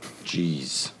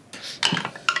 Jeez.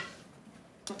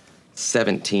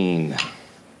 17.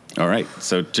 All right.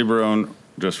 So Tiburon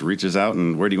just reaches out,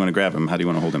 and where do you want to grab him? How do you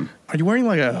want to hold him? Are you wearing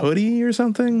like a hoodie or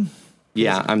something?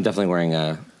 Yeah, I'm definitely wearing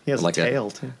a... He has like a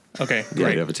tail, too. Okay, Yeah,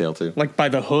 great. you have a tail, too. Like by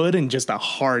the hood and just a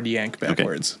hard yank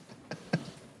backwards.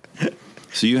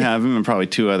 So you have him, and probably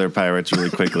two other pirates really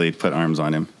quickly put arms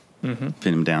on him,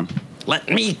 pin him down. Let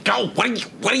me go!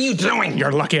 What are you doing?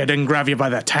 You're lucky I didn't grab you by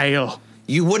the tail.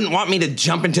 You wouldn't want me to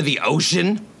jump into the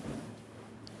ocean?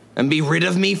 And be rid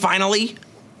of me, finally?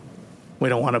 We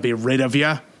don't want to be rid of you.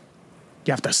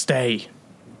 You have to stay.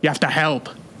 You have to help.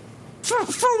 For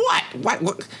what?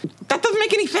 What? That doesn't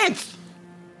make any sense.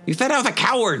 You said I was a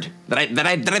coward. That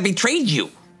I betrayed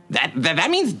you. That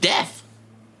means death.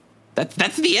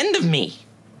 That's the end of me.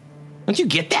 Don't you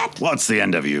get that? What's the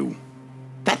end of you?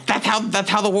 That's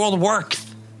how the world works.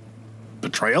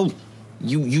 Betrayal?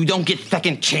 You don't get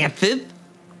second chances.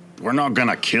 We're not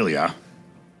gonna kill ya.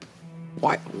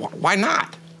 Why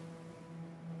not?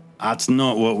 That's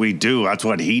not what we do. That's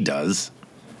what he does.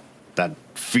 That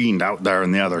fiend out there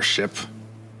in the other ship.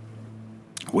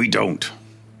 We don't.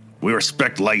 We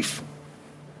respect life.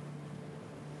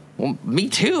 Well, me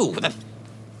too.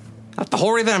 That's the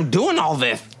whole reason I'm doing all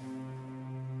this.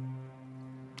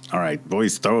 All right,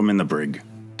 boys, throw him in the brig.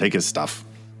 Take his stuff.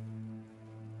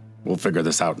 We'll figure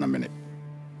this out in a minute.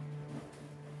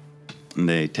 And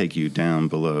they take you down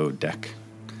below deck.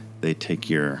 They take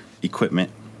your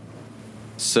equipment,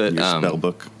 Soot, your spell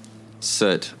book.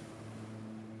 Soot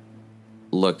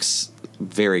looks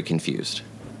very confused.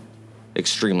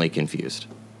 Extremely confused.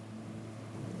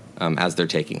 As they're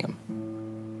taking him.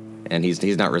 And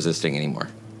he's not resisting anymore.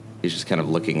 He's just kind of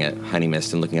looking at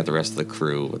Honeymist and looking at the rest of the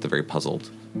crew with a very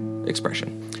puzzled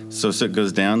expression. So Soot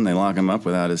goes down, they lock him up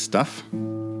without his stuff.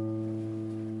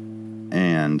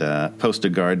 And post a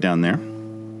guard down there.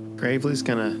 Gravely's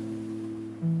gonna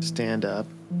stand up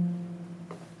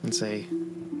and say,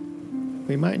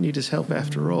 "We might need his help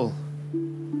after all."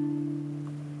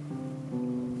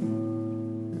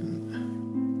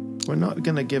 We're not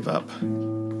gonna give up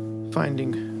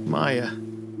finding Maya,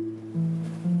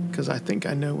 because I think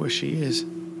I know where she is.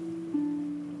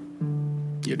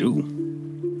 You do?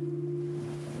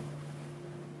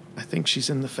 I think she's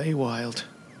in the Feywild.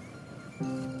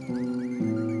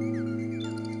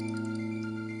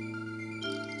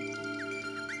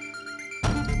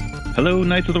 Hello,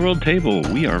 Knights of the World Table.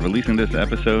 We are releasing this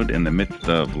episode in the midst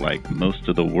of, like most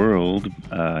of the world,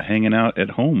 hanging out at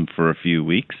home for a few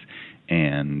weeks.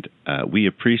 And we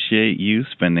appreciate you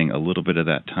spending a little bit of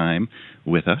that time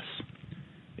with us.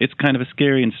 It's kind of a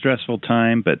scary and stressful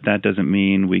time, but that doesn't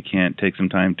mean we can't take some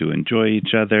time to enjoy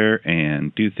each other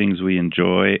and do things we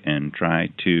enjoy and try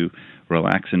to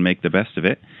relax and make the best of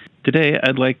it. Today,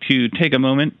 I'd like to take a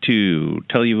moment to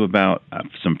tell you about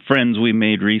some friends we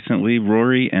made recently,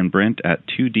 Rory and Brent at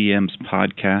 2DM's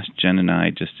podcast. Jen and I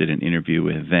just did an interview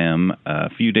with them a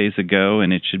few days ago,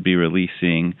 and it should be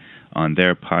releasing on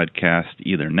their podcast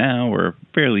either now or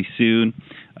fairly soon.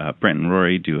 Brent and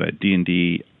Rory do a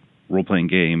D&D role-playing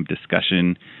game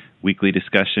discussion, weekly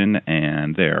discussion,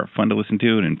 and they're fun to listen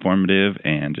to and informative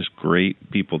and just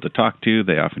great people to talk to.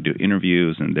 They often do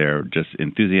interviews, and they're just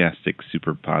enthusiastic,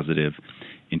 super positive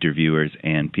interviewers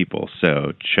and people.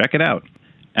 So check it out.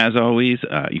 As always,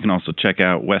 you can also check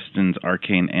out Weston's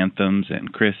Arcane Anthems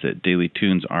and Chris at Daily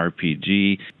Tunes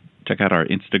RPG. Check out our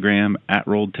Instagram at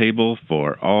Rolled Table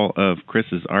for all of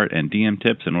Chris's art and DM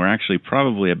tips, and we're actually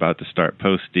probably about to start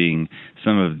posting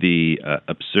some of the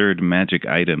absurd magic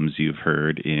items you've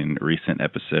heard in recent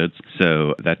episodes,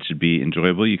 so that should be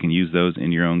enjoyable. You can use those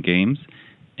in your own games.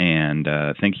 And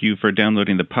thank you for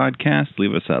downloading the podcast.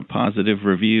 Leave us a positive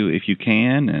review if you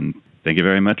can, and thank you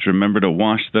very much. Remember to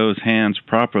wash those hands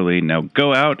properly. Now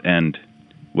go out and,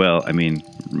 well, I mean,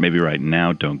 maybe right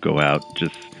now don't go out,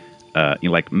 just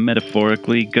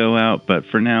metaphorically go out, but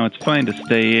for now it's fine to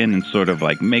stay in and sort of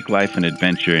like make life an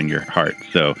adventure in your heart.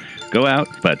 So go out,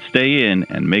 but stay in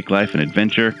and make life an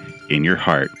adventure in your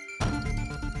heart.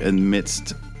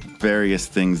 Amidst various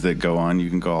things that go on, you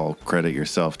can all credit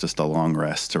yourself just a long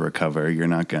rest to recover. You're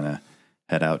not going to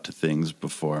head out to things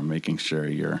before making sure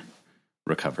you're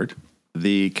recovered.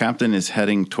 The captain is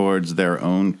heading towards their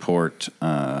own port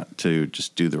to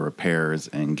just do the repairs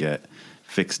and get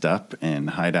fixed up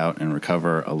and hide out and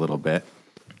recover a little bit.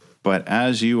 But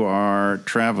as you are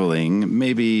traveling,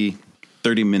 maybe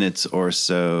 30 minutes or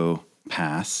so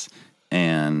pass,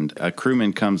 and a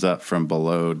crewman comes up from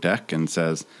below deck and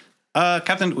says,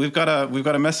 "Captain, we've got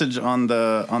a message on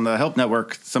the help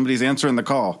network. Somebody's answering the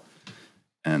call."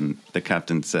 And the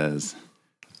captain says,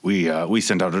 "We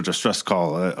sent out a distress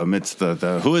call amidst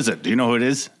the who is it? Do you know who it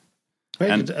is?" Wait,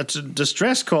 And- a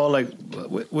distress call, like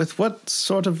with what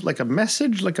sort of, like a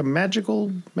message, like a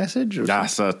magical message? Or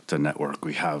That's a network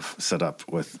we have set up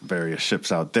with various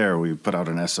ships out there. We put out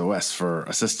an SOS for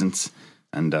assistance,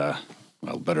 and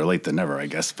well, better late than never, I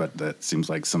guess. But that seems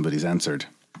like somebody's answered.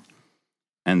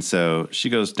 And so she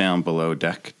goes down below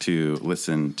deck to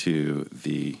listen to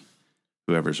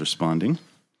whoever's responding.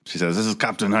 She says, "This is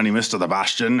Captain Honeymist of the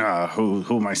Bastion. Who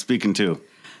am I speaking to?"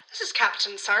 This is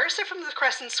Captain Sarsa from the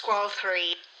Crescent Squall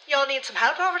 3. Y'all need some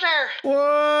help over there?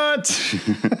 What?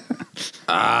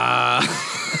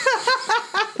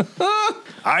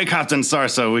 Hi, Captain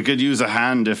Sarsa. We could use a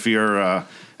hand if you're.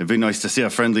 It'd be nice to see a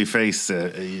friendly face.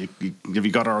 Have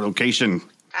you got our location?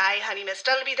 Aye, honey mist,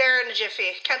 I'll be there in a jiffy.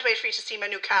 Can't wait for you to see my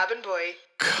new cabin boy.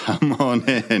 Come on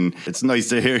in. It's nice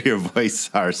to hear your voice,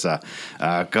 Sarsa.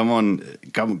 Come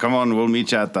on. We'll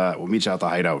meet you at the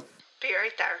hideout. Be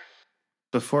right there.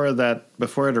 Before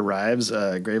it arrives,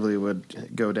 Gravely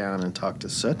would go down and talk to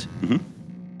Soot. Mm-hmm.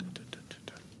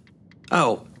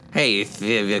 Oh, hey, if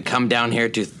you come down here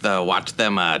to watch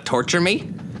them torture me?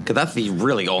 Because that's the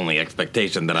really only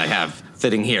expectation that I have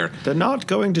sitting here. They're not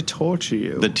going to torture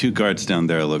you. The two guards down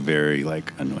there look very,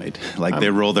 annoyed. They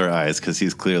roll their eyes because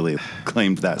he's clearly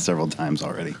claimed that several times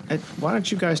already. Why don't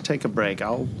you guys take a break?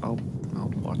 I'll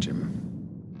watch him.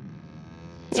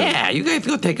 Yeah, you guys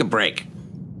go take a break.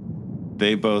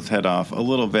 They both head off a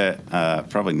little bit,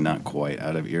 probably not quite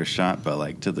out of earshot,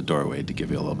 but to the doorway to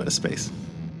give you a little bit of space.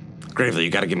 Gravely,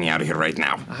 you got to get me out of here right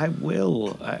now. I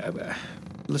will.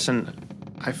 Listen,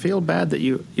 I feel bad that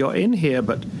you're in here,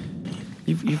 but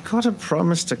you've got to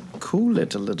promise to cool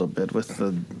it a little bit with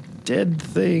the dead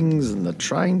things and the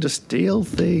trying to steal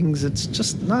things. It's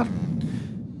just not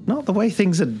the way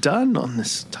things are done on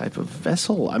this type of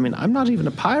vessel. I mean, I'm not even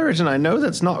a pirate, and I know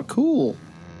that's not cool.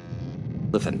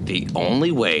 Listen, the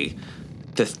only way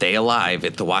to stay alive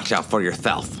is to watch out for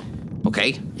yourself,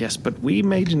 okay? Yes, but we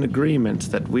made an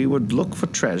agreement that we would look for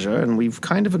treasure, and we've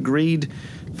kind of agreed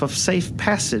for safe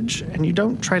passage, and you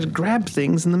don't try to grab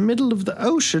things in the middle of the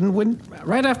ocean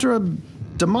right after a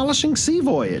demolishing sea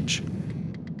voyage.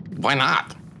 Why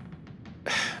not?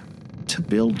 To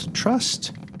build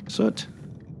trust, Soot.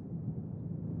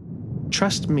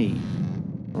 Trust me,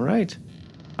 all right?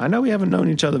 I know we haven't known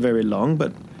each other very long,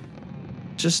 but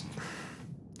just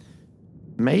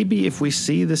maybe if we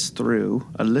see this through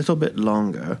a little bit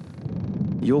longer,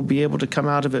 you'll be able to come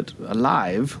out of it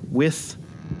alive with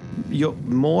your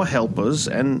more helpers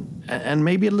and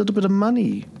maybe a little bit of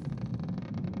money.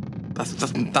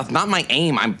 That's not my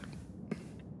aim.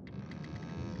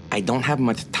 I don't have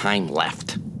much time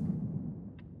left.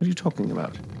 What are you talking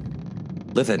about?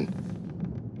 Listen,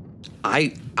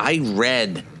 I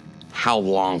read how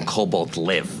long kobolds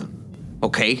live,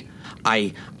 okay?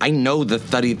 I know the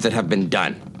studies that have been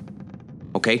done.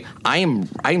 Okay? I'm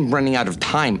running out of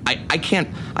time. I can't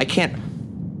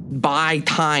buy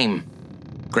time,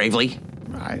 Gravely.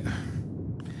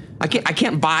 I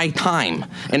can't buy time.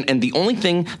 And the only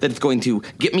thing that's going to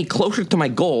get me closer to my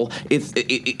goal is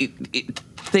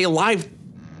stay alive.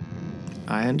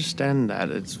 I understand that.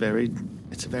 It's a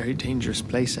very dangerous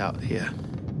place out here.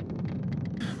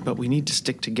 But we need to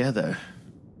stick together.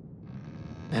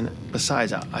 And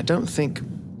besides, I don't think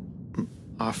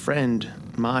our friend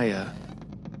Maya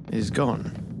is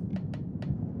gone.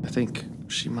 I think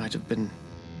she might have been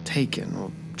taken or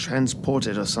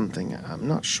transported or something. I'm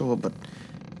not sure, but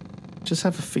just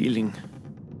have a feeling.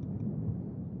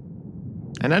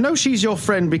 And I know she's your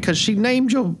friend because she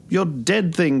named your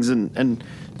dead things and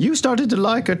you started to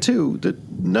like her too. There's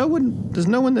no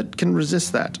one that can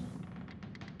resist that.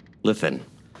 Listen,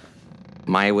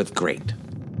 Maya was great.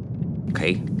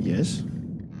 Okay? Yes.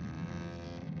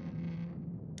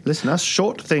 Listen, us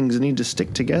short things need to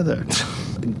stick together.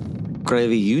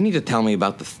 Gravy, you need to tell me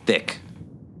about the stick.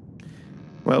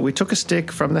 Well, we took a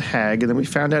stick from the hag, and then we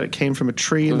found out it came from a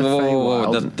tree in the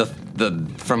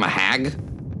Feywild. From a hag?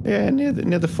 Yeah,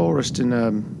 near the forest in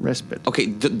Respite. Okay,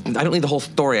 I don't need the whole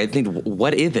story. I need,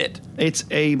 what is it? It's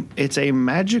a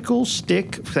magical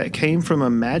stick that came from a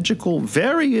magical,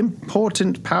 very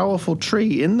important, powerful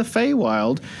tree in the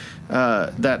Feywild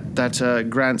that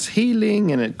grants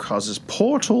healing and it causes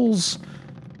portals.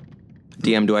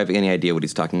 DM, do I have any idea what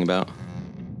he's talking about?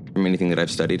 From anything that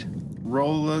I've studied?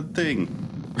 Roll a thing.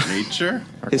 Nature?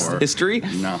 History?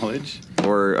 Knowledge?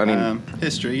 Or,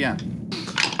 history, yeah.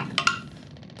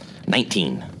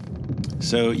 19.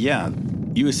 So, yeah,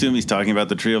 you assume he's talking about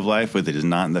the Tree of Life, but it is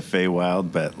not in the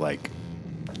Feywild, but,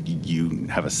 you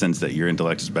have a sense that your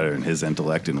intellect is better than his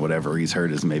intellect, and whatever he's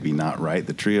heard is maybe not right.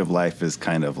 The Tree of Life is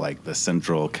kind of like the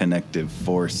central connective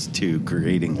force to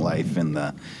creating life in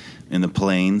the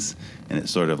plains, and it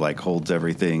sort of holds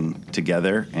everything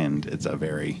together, and it's a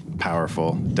very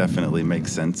powerful, definitely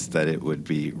makes sense that it would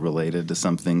be related to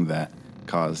something that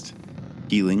caused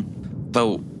healing.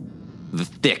 So the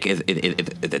stick is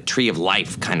a Tree of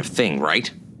Life kind of thing,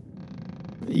 right?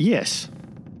 Yes.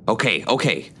 Okay.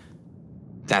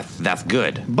 That's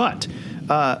good. But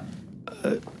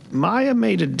Maya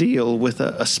made a deal with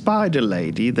a spider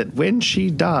lady that when she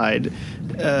died,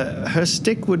 her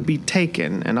stick would be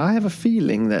taken, and I have a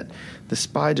feeling that the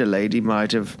spider lady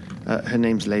might have. Her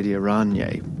name's Lady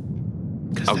Aranye.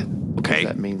 Okay.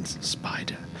 That means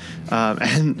spider.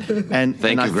 And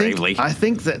Thank you, Gravely. I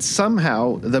think that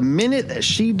somehow, the minute that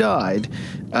she died,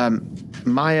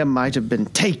 Maya might have been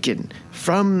taken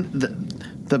from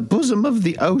the bosom of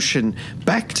the ocean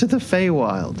back to the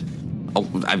Feywild. Oh,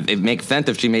 it makes sense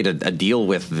if she made a deal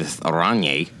with this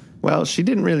Aranye. Well, she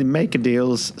didn't really make a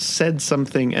deal, said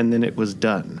something, and then it was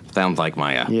done. Sounds like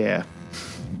Maya. Yeah.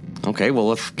 Okay, well,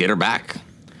 let's get her back.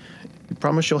 You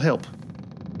promise you'll help?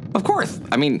 Of course.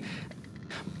 I mean,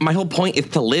 my whole point is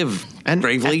to live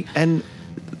bravely. And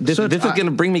this is going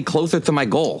to bring me closer to my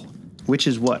goal. Which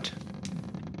is what?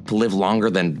 To live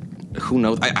longer than who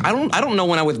knows. I don't know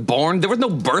when I was born. There was no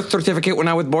birth certificate when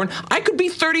I was born. I could be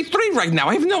 33 right now.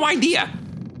 I have no idea.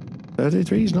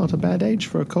 33 is not a bad age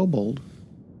for a kobold.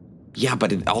 Yeah,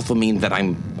 but it also means that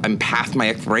I'm past my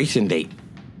expiration date.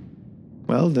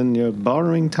 Well, then you're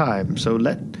borrowing time. So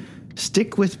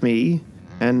stick with me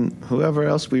and whoever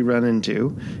else we run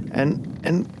into,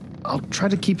 and I'll try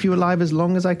to keep you alive as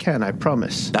long as I can, I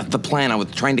promise. That's the plan. I was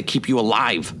trying to keep you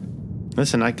alive.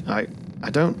 Listen, I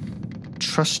don't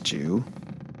trust you,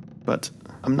 but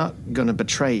I'm not gonna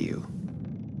betray you.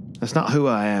 That's not who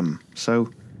I am, so...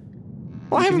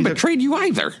 Well, I haven't betrayed you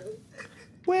either.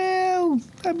 Well,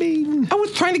 I mean... I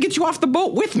was trying to get you off the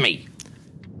boat with me.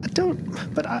 I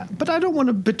don't... But I don't want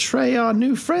to betray our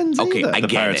new friends either. I The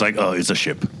get pirate's it. like, oh, it's a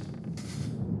ship.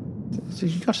 So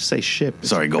you got to say ship. It's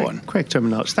Sorry, go on. Correct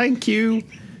terminology. Thank you.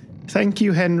 Thank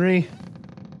you, Henry.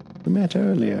 We met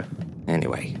earlier.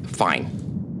 Anyway,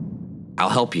 fine. I'll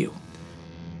help you.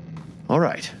 All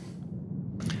right.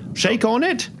 Shake on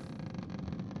it.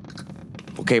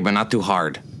 Okay, but not too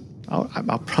hard.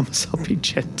 I'll promise I'll be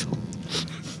gentle.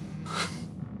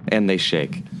 And they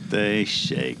shake. They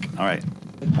shake. All right.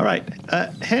 All right.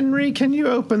 Henry, can you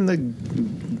open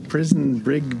the prison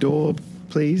brig door,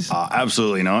 please?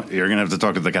 Absolutely not. You're going to have to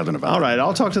talk to the captain about it. All right,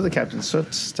 I'll talk to the captain. So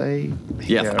stay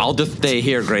here. Yes, I'll just stay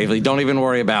here, Gravely. Don't even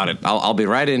worry about it. I'll be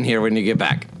right in here when you get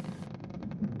back.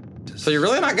 So you're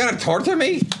really not going to torture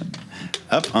me?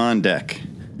 Up on deck.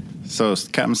 So,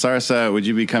 Captain Sarsa, would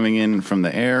you be coming in from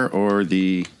the air or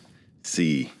the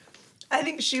sea? I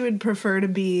think she would prefer to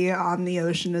be on the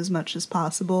ocean as much as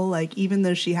possible. Like, even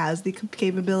though she has the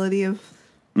capability of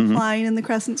flying in the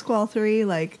Crescent Squall 3,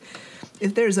 like,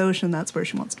 if there's ocean, that's where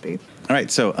she wants to be. All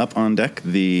right, so up on deck,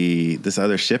 this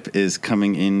other ship is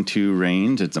coming into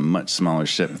range. It's a much smaller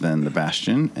ship than the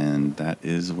Bastion, and that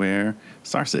is where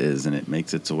Sarsa is, and it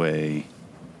makes its way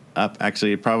up.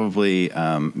 Actually, it probably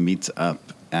meets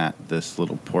up at this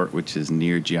little port, which is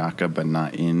near Giacca, but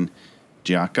not in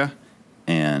Giacca.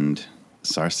 And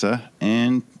Sarsa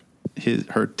and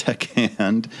her tech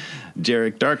hand,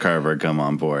 Jarek Darkharbour, come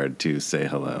on board to say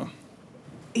hello.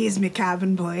 He's my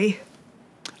cabin boy.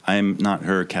 I'm not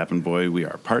her cabin boy. We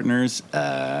are partners,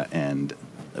 and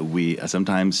we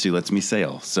sometimes she lets me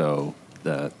sail. So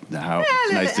nice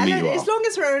to meet you all. As long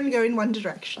as we're only going one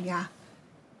direction, yeah.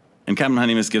 And Captain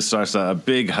Honeymiss gives Sarsa a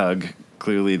big hug.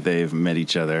 Clearly, they've met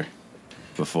each other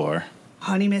before.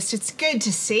 Honeymiss, it's good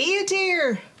to see you,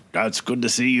 dear. It's good to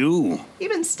see you.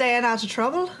 You've been staying out of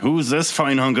trouble. Who's this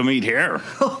fine hunk of meat here?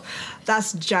 Oh,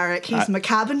 that's Jarek. He's my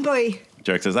cabin boy.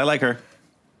 Jarek says, I like her.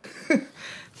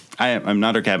 I'm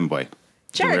not her cabin boy.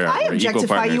 So Jarek, I we're equal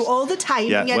objectify partners. you all the time.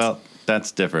 Yeah, yet well,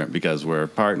 that's different because we're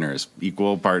partners,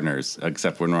 equal partners,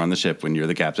 except when we're on the ship, when you're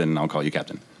the captain, and I'll call you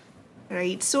captain.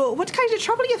 Right, so what kind of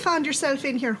trouble you found yourself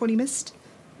in here, Honeymist?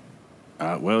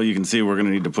 Well, you can see we're going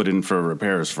to need to put in for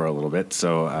repairs for a little bit,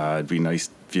 so it'd be nice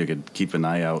if you could keep an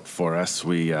eye out for us.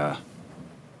 There's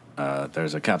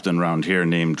a captain around here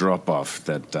named Drop-Off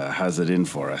that has it in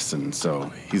for us, and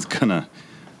so he's gonna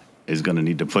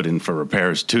need to put in for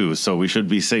repairs too, so we should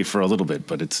be safe for a little bit,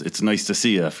 but it's nice to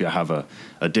see you if you have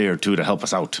a day or two to help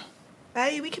us out.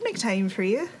 We can make time for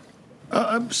you.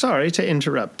 I'm sorry to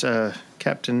interrupt,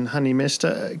 Captain Honeymist.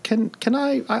 Can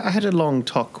I had a long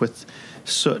talk with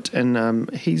Soot,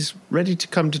 and he's ready to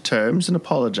come to terms and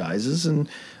apologizes, and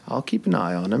I'll keep an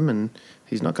eye on him, and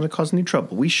he's not going to cause any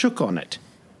trouble. We shook on it.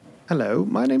 Hello,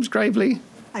 my name's Gravely.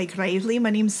 Hi, Gravely.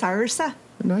 My name's Sarsa.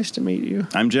 Nice to meet you.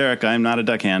 I'm Jarek. I'm not a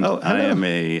deckhand. Oh,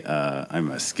 hello. I'm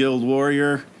a skilled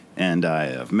warrior, and I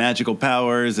have magical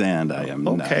powers, and I am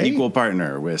an equal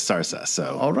partner with Sarsa.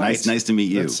 So all right. nice to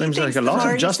meet you. That seems like a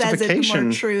lot of justification. The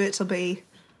more true it'll be.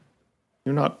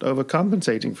 You're not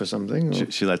overcompensating for something.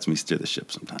 She lets me steer the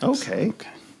ship sometimes. Okay.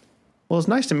 Well, it's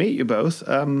nice to meet you both.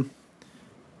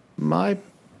 My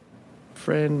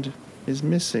friend is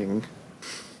missing.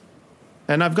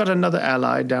 And I've got another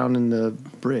ally down in the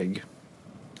brig.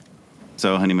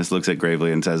 So Honeymiss looks at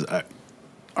Gravely and says,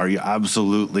 are you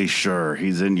absolutely sure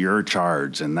he's in your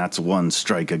charge and that's one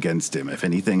strike against him? If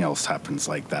anything else happens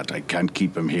like that, I can't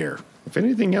keep him here. If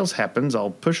anything else happens,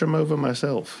 I'll push him over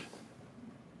myself.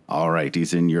 All right,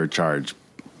 he's in your charge.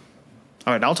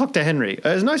 All right, I'll talk to Henry.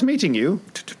 It's nice meeting you.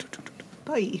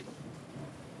 Bye.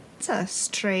 It's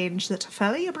strange that a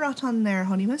fella you brought on there,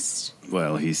 Honeymist.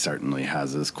 Well, he certainly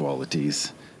has his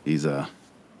qualities. He's a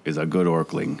good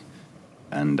Orkling,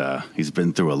 and he's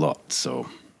been through a lot, so...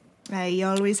 You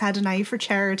always had an eye for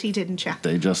charity, didn't you?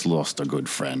 They just lost a good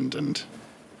friend,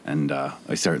 and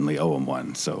I certainly owe him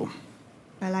one, so...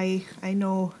 Well, I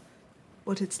know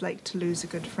what it's like to lose a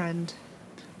good friend.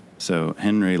 So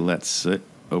Henry lets Soot,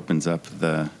 opens up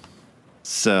the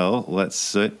cell, lets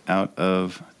Soot out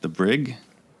of the brig.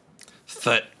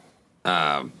 Soot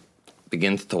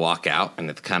begins to walk out, and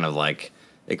it's kind of like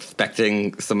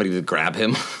expecting somebody to grab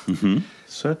him. Mm-hmm.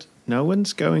 Soot, no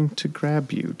one's going to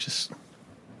grab you. Just,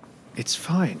 it's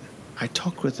fine. I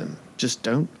talk with them. Just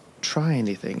don't try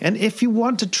anything. And if you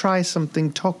want to try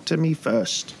something, talk to me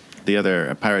first. The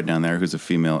other pirate down there, who's a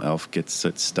female elf, gets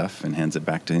Soot's stuff and hands it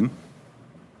back to him.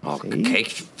 Oh, See?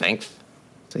 cake, thanks.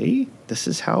 See? This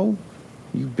is how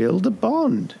you build a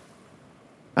bond.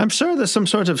 I'm sure there's some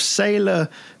sort of sailor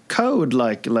code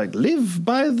like live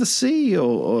by the sea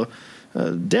or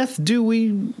death do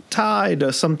we tide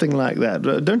or something like that.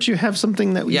 Don't you have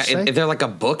something that we say? Is there like a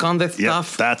book on this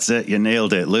stuff? That's it. You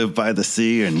nailed it. Live by the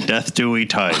sea and death do we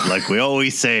tide, like we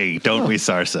always say, don't we,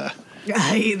 Sarsa?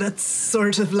 Aye, that's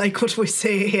sort of like what we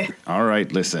say here. All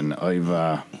right, listen,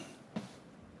 I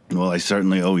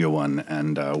certainly owe you one,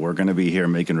 and we're going to be here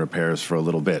making repairs for a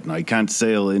little bit. And I can't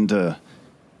sail into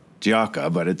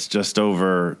Giacca, but it's just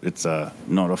over, it's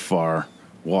not a far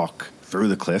walk through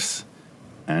the cliffs.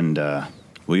 And,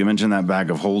 you mentioned that bag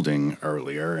of holding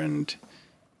earlier, and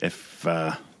if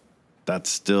that's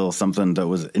still something that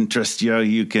was interest you,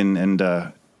 you can,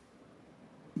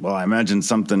 I imagine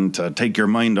something to take your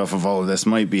mind off of all of this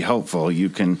might be helpful. You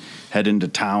can head into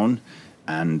town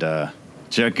and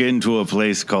check into a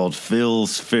place called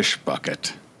Phil's Fish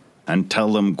Bucket and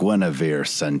tell them Guinevere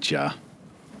sent ya.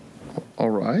 All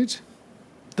right.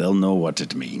 They'll know what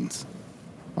it means.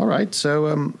 All right,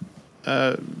 so,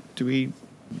 do we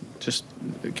just...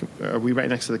 Are we right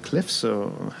next to the cliffs,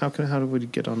 or how do we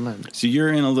get on land? So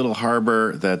you're in a little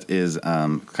harbor that is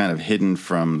kind of hidden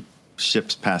from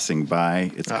ships passing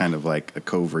by. It's kind of like a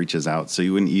cove reaches out, so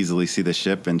you wouldn't easily see the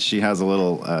ship, and she has a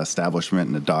little establishment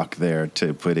and a dock there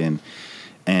to put in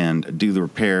and do the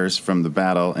repairs from the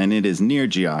battle, and it is near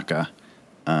Giacca,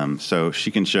 so she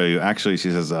can show you. Actually,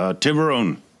 she says,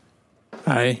 Tiburon,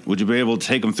 Aye. would you be able to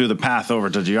take him through the path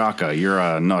over to Giacca?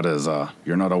 You're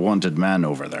not a wanted man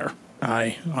over there.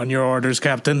 Aye. On your orders,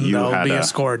 Captain. They'll be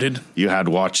escorted. You had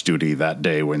watch duty that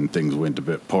day when things went a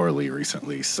bit poorly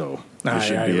recently, so you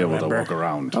should be able to walk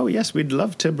around. Oh yes, we'd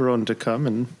love Tiburon to come,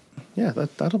 and yeah,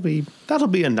 that'll be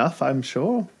enough, I'm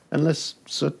sure. Unless,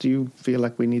 Soot, do you feel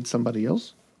like we need somebody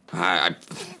else?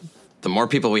 The more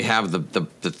people we have,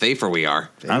 the safer we are.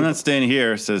 I'm not staying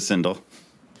here, says Sindel.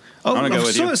 Oh, I wanna go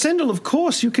with you. Sindel, of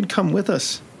course, you could come with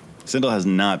us. Sindel has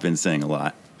not been saying a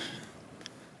lot.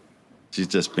 She's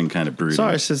just been kind of brooding.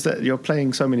 Sorry, it says that you're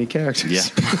playing so many characters. Yeah.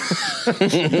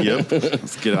 Yep.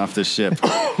 Let's get off this ship.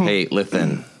 Hey,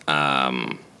 listen,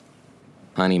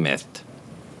 Honey Mist.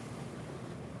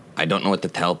 I don't know what to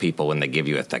tell people when they give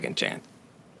you a second chance.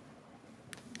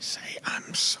 Say,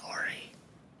 I'm sorry.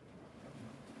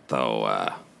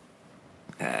 So,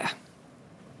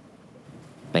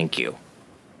 thank you.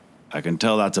 I can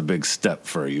tell that's a big step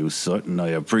for you, Soot, and I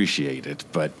appreciate it,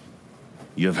 but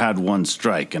you've had one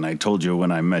strike, and I told you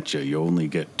when I met you only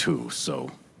get two,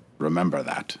 so remember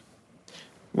that.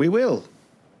 We will.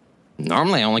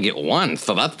 Normally I only get one,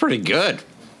 so that's pretty good.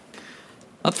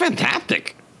 That's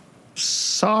fantastic.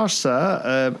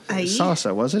 Sarsa,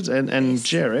 was it? And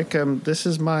Jarek, this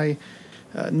is my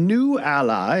new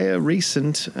ally, a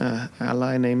recent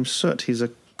ally named Soot. He's a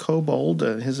kobold,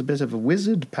 has a bit of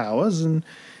wizard powers, and...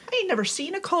 I ain't never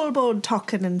seen a kobold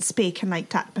talking and speaking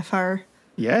like that before.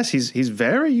 Yes, he's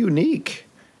very unique.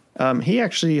 He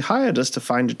actually hired us to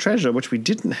find a treasure, which we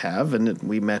didn't have, and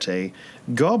we met a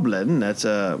goblin that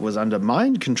was under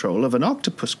mind control of an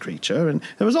octopus creature, and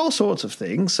there was all sorts of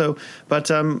things. But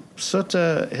Soot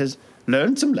has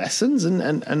learned some lessons,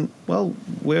 and well,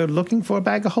 we're looking for a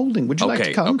bag of holding. Would you like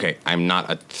to come? Okay, I'm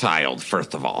not a child,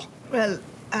 first of all. Well,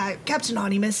 Captain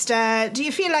Honeymist, do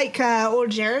you feel like old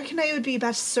Jarek and I would be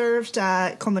best served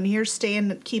coming here,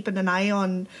 staying, keeping an eye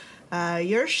on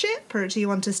your ship, or do you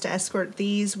want us to escort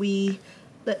these wee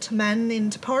little men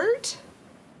into port?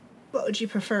 What would you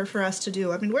prefer for us to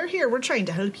do? I mean, we're here, we're trying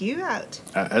to help you out.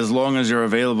 As long as you're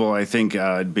available, I think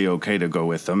it'd be okay to go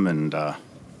with them, and...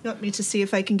 You want me to see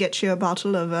if I can get you a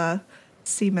bottle of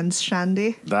Seaman's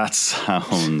Shandy? That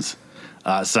sounds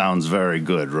very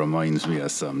good. Reminds me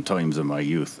of some times in my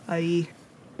youth. Aye.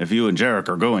 if you and Jarek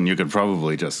are going, you could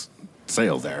probably just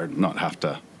sail there, not have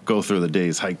to go through the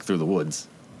day's hike through the woods.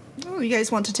 Oh, you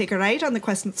guys want to take a ride on the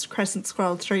Crescent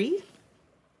Scroll 3?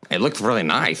 It looked really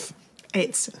nice.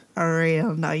 It's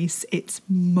real nice. It's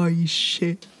my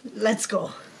shit. Let's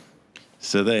go.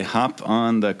 So they hop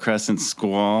on the Crescent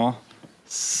Squall.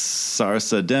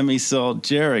 Sarsa, Demisalt,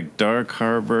 Jarek, Dark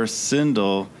Harbor,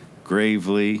 Sindel,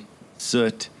 Gravely,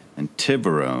 Soot, and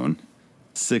Tiburon,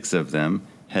 6 of them,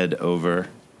 head over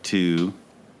to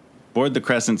board the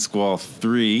Crescent Squall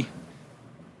 3.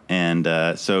 And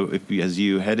so as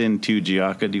you head into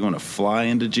Giacca, do you want to fly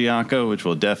into Giacca, which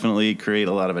will definitely create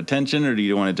a lot of attention, or do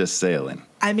you want to just sail in?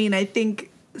 I mean, I think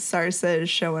Sarsa is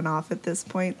showing off at this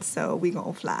point, so we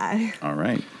gonna fly. All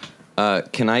right.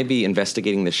 Can I be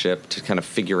investigating the ship to kind of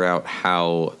figure out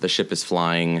how the ship is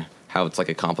flying, how it's like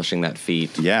accomplishing that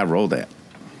feat? Yeah, roll that.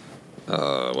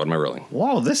 What am I rolling?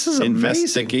 Wow, this is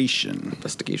amazing.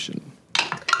 Investigation.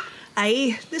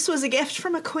 Aye, this was a gift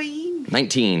from a queen.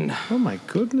 19. Oh my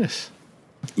goodness.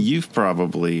 You've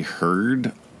probably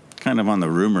heard kind of on the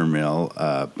rumor mill,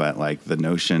 but like the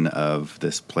notion of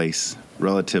this place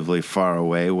relatively far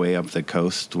away, way up the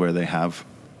coast where they have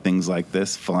things like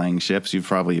this, flying ships. You've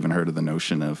probably even heard of the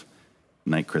notion of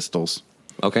night crystals.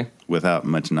 Okay. Without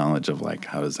much knowledge of like,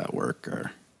 how does that work?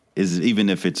 Or is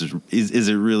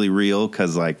it really real?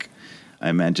 Cause like, I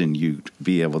imagine you'd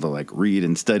be able to like read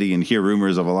and study and hear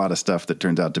rumors of a lot of stuff that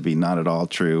turns out to be not at all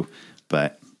true.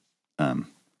 But the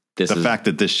fact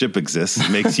that this ship exists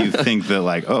makes you think that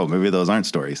like, oh, maybe those aren't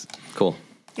stories. Cool.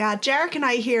 Yeah, Jarek and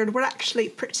I heard we're actually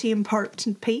pretty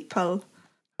important people.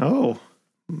 Oh.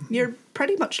 You're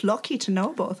pretty much lucky to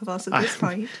know both of us at this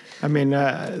point. I mean,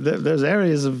 there's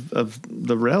areas of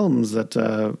the realms that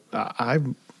I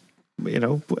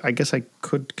guess I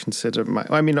could consider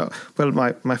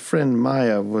my friend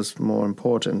Maya was more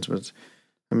important, but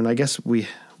I mean, I guess we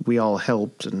all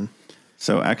helped. And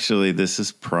so actually this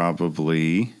is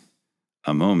probably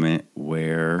a moment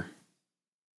where,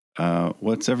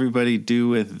 what's everybody do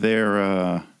with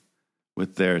their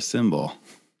symbol?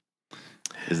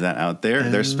 Is that out there?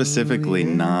 They're specifically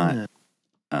not.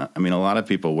 A lot of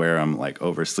people wear them like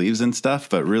over sleeves and stuff,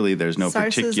 but really there's no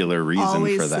Sarsa's particular reason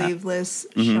always for that. Sleeveless,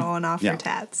 showing off her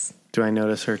tats. Do I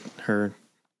notice her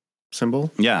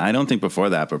symbol? Yeah, I don't think before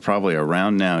that, but probably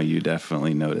around now you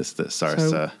definitely notice that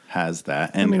Sarsa has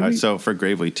that. And so for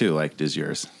Gravely too, like does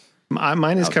yours?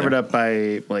 Mine is covered up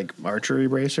by like archery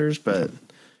bracers, but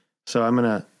so I'm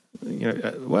gonna,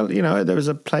 there was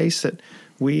a place that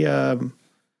we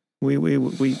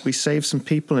saved some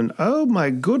people, and oh my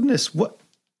goodness,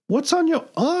 what's on your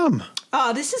arm?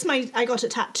 Oh, this is I got a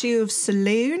tattoo of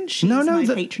Saloon. She's my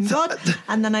patron god.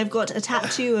 And then I've got a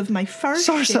tattoo of my first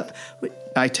ship.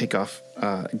 I take off,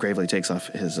 Gravely takes off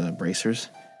his bracers.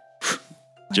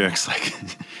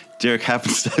 Jarek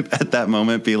happens to at that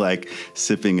moment be like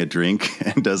sipping a drink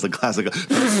and does the classical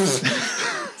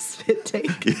spit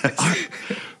take. Yes.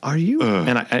 Are you?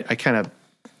 And I kind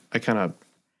of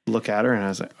look at her and I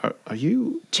was like, are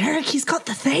you? Jarek, he's got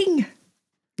the thing.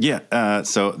 Yeah.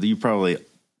 So you probably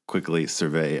quickly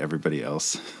survey everybody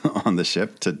else on the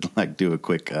ship to like do a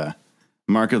quick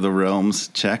Mark of the Realms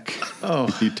check. Oh,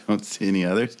 if you don't see any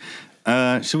others.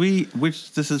 Should we? We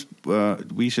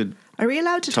should. Are we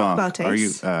allowed to talk about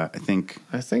this? Are you?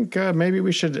 I think maybe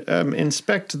we should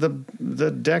inspect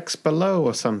the decks below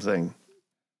or something.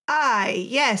 Aye,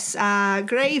 yes,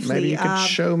 Gravely. Maybe you could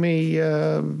show me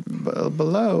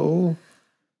below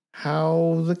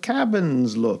how the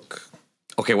cabins look.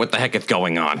 Okay, what the heck is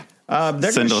going on?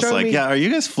 Sindel's like, yeah, are you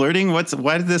guys flirting?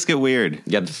 Why did this get weird?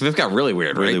 Yeah, this got really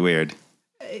weird, right? Really weird.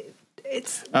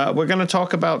 We're going to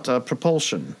talk about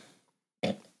propulsion.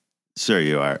 Sure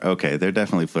you are. Okay, they're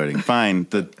definitely flirting. Fine.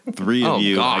 The three of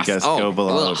you, gosh. I guess, go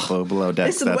below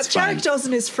decks. Listen, that's what fine. Jarek does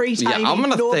in his free time. Yeah, I'm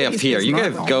going to stay up here. You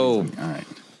guys go All right.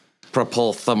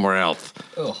 propulse somewhere else.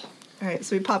 All right,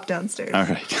 so we pop downstairs. All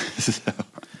right. So,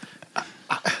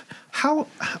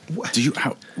 what?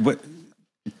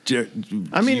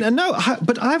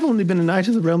 But I've only been a Knight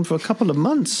of the Realm for a couple of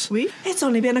months. It's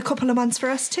only been a couple of months for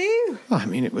us too. Oh, I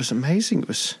mean, it was amazing.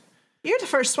 You're the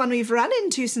first one we've run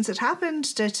into since it happened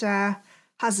that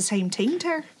has the same team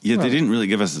there. Yeah, they didn't really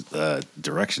give us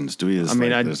directions, do we? You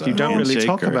don't really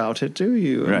talk about it, do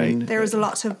you? Right. I mean, there was a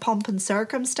lot of pomp and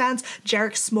circumstance.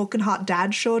 Jarek's smoking hot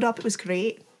dad showed up. It was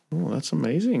great. Oh, that's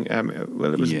amazing.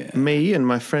 It was me and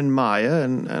my friend Maya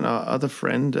and our other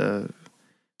friend,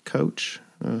 Coach,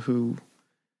 who...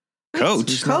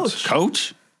 Coach?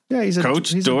 Yeah, he's a Coach,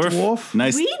 he's dwarf, a dwarf.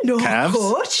 nice We know calves.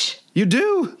 Coach. You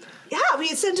do? Yeah, we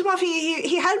sent him off.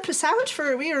 He helped us out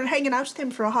we were hanging out with him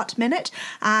for a hot minute,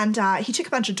 and he took a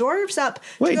bunch of dwarves up.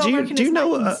 Wait, to go work in do his you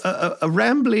know mines. a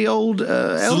rambly old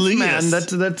elf man that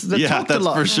talked a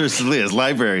lot? for sure. Salias,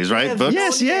 libraries, right? Yeah,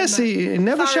 Books? Yes, he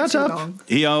never Far shut too up. long.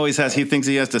 He always has. He thinks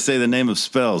he has to say the name of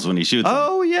spells when he shoots. them.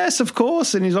 Oh yes, of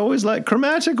course, and he's always like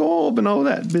chromatic orb and all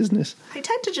that business. I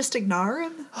tend to just ignore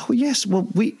him. Oh yes, well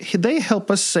they help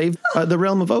us save the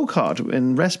realm of Oakheart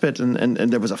in Respite, and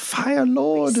there was a fire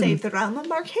lord. Save the realm of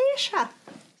Marcatia.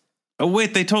 Oh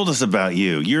wait, they told us about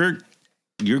you.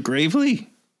 You're Gravely,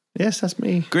 Yes, that's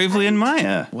me. Gravely and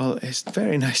Maya. Well, it's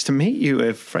very nice to meet you,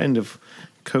 a friend of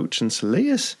Coach and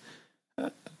Salias.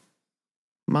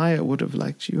 Maya would have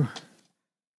liked you.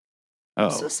 Oh,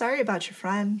 So sorry about your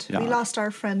friend. Yeah. We lost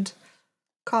our friend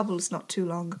Cobbles not too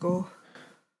long ago.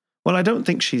 Well, I don't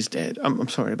think she's dead. I'm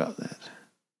sorry about that.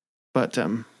 But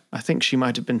I think she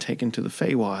might have been taken to the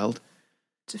Feywild.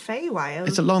 To Feywild.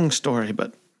 It's a long story,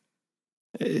 but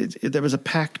there was a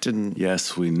pact and...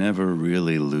 yes, we never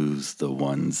really lose the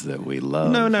ones that we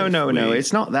love. No.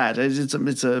 It's not that.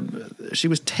 She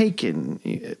was taken.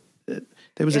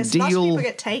 There was a Yes, lots of deal. people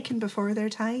get taken before their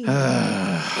time.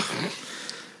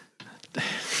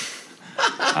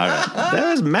 There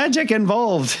was magic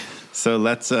involved. So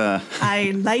let's.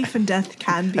 Life and death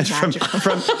can be magical.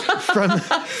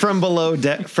 From below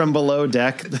deck,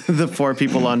 the four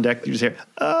people on deck, you just hear,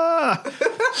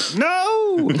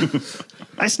 no,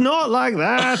 it's not like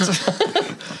that.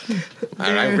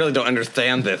 I really don't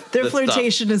understand this. Their this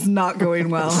flirtation is not going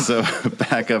well. So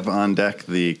back up on deck,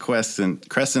 the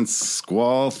Crescent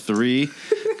Squall 3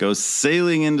 goes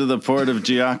sailing into the port of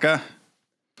Giaca.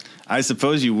 I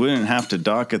suppose you wouldn't have to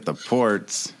dock at the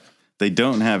ports. They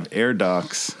don't have air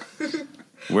docks.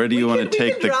 Where do you want to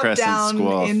take the Crescent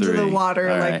Squall 3? Into the water,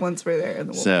 All like right. once we're there in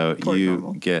the water. So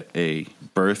you get a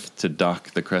berth to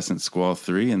dock the Crescent Squall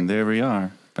 3, and there we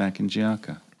are, back in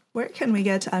Giaca. Where can we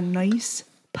get a nice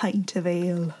pint of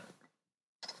ale?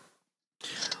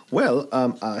 Well,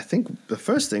 I think the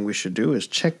first thing we should do is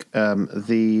check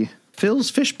the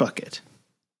Phil's fish bucket.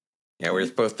 Yeah, we're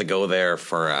supposed to go there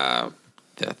for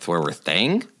that's where we're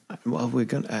staying. Well,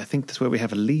 I think that's where we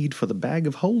have a lead for the bag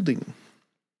of holding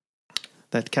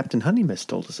that Captain Honeymist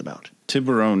told us about.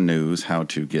 Tiburon knows how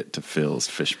to get to Phil's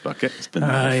fish bucket. It's been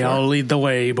there before. I'll lead the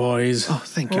way, boys. Oh,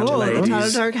 thank you, Oh, the ladies.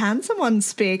 tall, dark, handsome one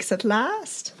speaks at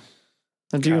last.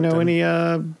 And do you know any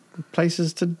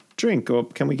places to drink, or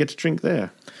can we get to drink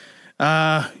there?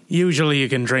 Usually you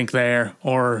can drink there,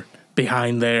 or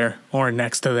behind there, or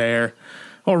next to there,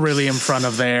 or really in front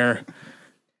of there.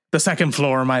 The second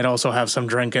floor might also have some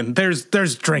drinking. There's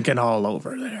drinking all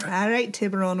over there. All right,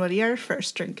 Tiburon, what your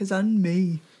first drink is on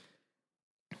me.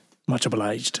 Much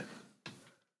obliged.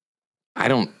 I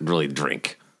don't really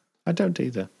drink. I don't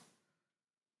either.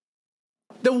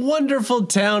 The wonderful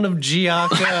town of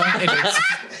Giaca in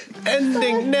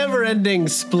its never-ending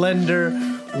splendor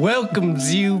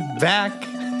welcomes you back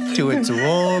to its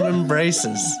warm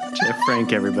embraces. Jeff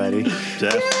Frank, everybody.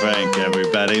 Jeff Frank,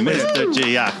 everybody. Mr.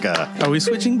 Giaca. Are we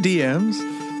switching DMs?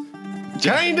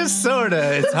 Kinda,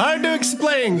 sorta. It's hard to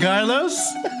explain, Carlos.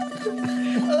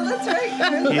 Oh, that's right.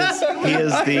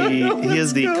 He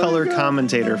is the color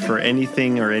commentator for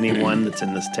anything or anyone that's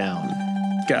in this town.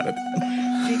 Got it.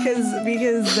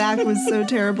 because Zach was so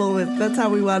terrible with. That's how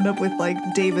we wound up with like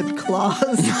David Claus.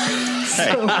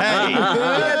 Hey,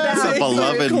 that's a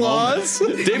beloved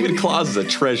moment. David Claus is a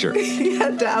treasure. He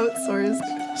had to outsource.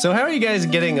 So how are you guys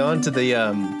getting onto the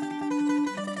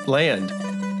land?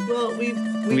 Well, We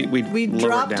we lowered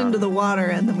dropped down. into the water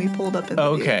and then we pulled up in the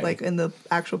Okay. like in the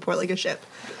actual port like a ship.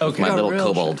 Okay. My Got a little real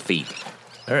kobold feet.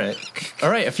 All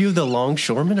right. A few of the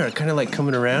longshoremen are kind of like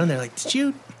coming around. They're like,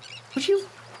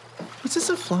 was this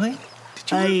a flying?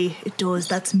 Aye, it does.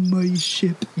 That's my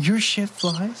ship. Your ship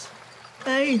flies?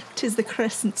 Aye, 'tis the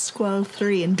Crescent Squall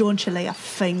 3, and don't you lay a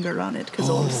finger on it, because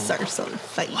old Circe will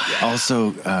fight you.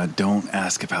 Also, don't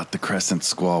ask about the Crescent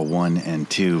Squall 1 and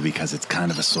 2 because it's kind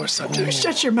of a sore subject.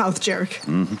 Shut your mouth, jerk.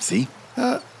 See?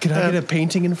 Can I get a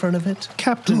painting in front of it?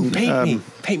 Captain, Ooh,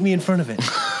 paint me in front of it.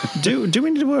 do we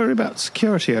need to worry about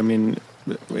security? I mean,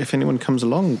 if anyone comes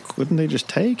along, couldn't they just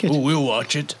take it? We'll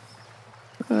watch it.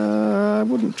 I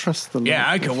wouldn't trust them. Yeah,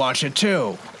 I could watch it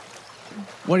too.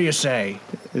 What do you say?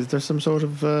 Is there some sort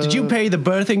of... Did you pay the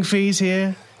berthing fees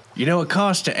here? You know it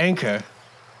costs to anchor.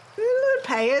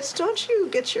 Pay it. Don't you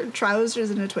get your trousers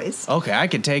in a twist. Okay, I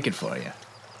can take it for you.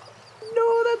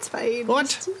 No, that's fine. What?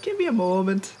 Just give me a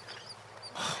moment.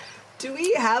 Do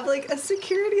we have like a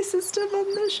security system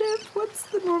on the ship? What's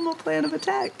the normal plan of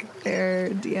attack there,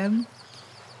 DM?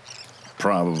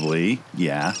 Probably,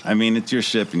 yeah. I mean, it's your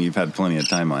ship and you've had plenty of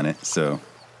time on it, so...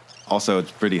 Also,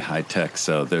 it's pretty high tech,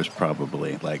 so there's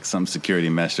probably like some security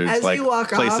measures, As like you walk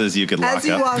places off, you could lock as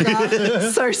you up. walk off,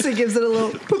 Sarsa gives it a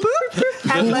little boop,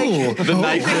 boop, and like The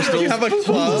night crystals. You have a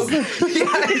club?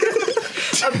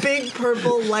 a big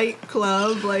purple light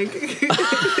club, like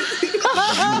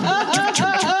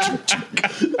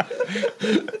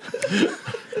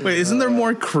Wait, isn't there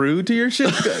more crew to your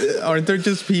ship? Aren't there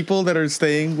just people that are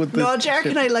staying with the no, Jarek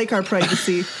and I like our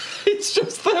privacy. It's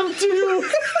just them two.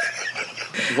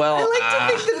 Well, I like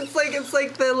to think that it's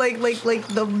like the like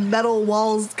the metal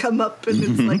walls come up and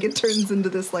it's like it turns into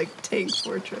this like tank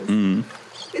fortress.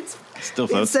 It's Still it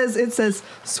floats. says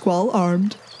Squall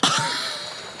armed.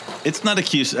 It's not a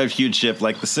huge ship.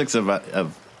 Like the six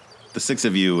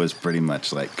of you was pretty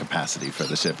much like capacity for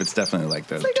the ship. It's definitely like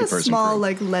the It's like a two-person small crew.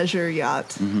 like leisure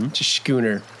yacht. It's a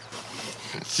schooner.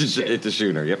 It's a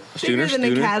schooner. Yep. Bigger than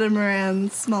a catamaran,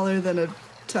 smaller than a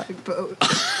tugboat.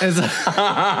 As a- Is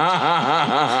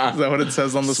that what it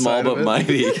says on the small side but of it?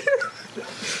 mighty.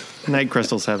 Night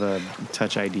crystals have a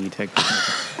touch ID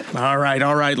technology. All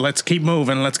right. Let's keep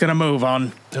moving. Let's get a move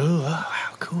on. oh, wow,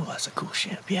 cool. That's a cool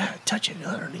ship. Yeah, touch it.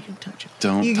 I don't even touch it.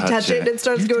 Don't You touch it, and it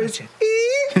starts going. touch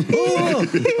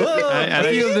A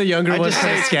few of the younger ones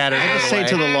kind of scattered. I just say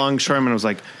to the longshoreman, I was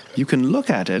like, you can look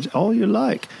at it all you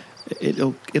like.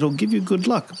 It'll give you good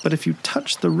luck. But if you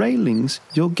touch the railings,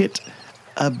 you'll get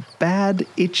a bad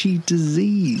itchy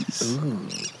disease.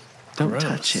 Don't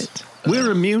touch it.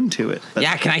 We're immune to it. But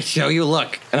Yeah, can I show you?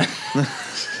 Look.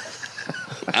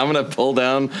 I'm gonna pull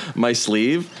down my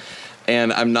sleeve,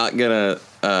 and I'm not gonna.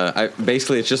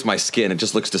 Basically, it's just my skin. It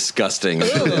just looks disgusting.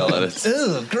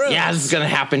 Ugh, gross. Yeah, this is gonna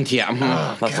happen to you.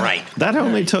 That's right. that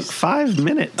only took 5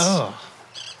 minutes. Oh,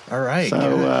 all right. So,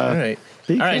 all right.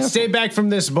 be All right, careful. stay back from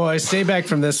this, boys. Stay back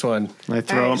from this one. I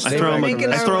throw him. Alright, so we're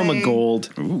making our a way. gold.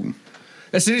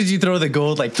 As soon as you throw the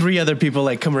gold, like 3 other people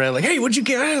like come around, like, "Hey, what'd you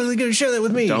get? They're gonna share that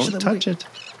with me. Share Don't that touch with me." it.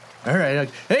 All right.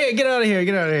 Hey, get out of here.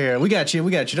 Get out of here. We got you.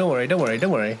 Don't worry. Don't worry. All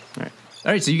right.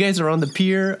 All right, so you guys are on the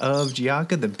pier of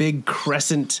Giacca, the big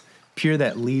crescent pier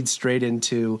that leads straight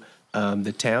into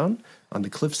the town, on the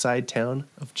cliffside town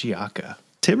of Giacca.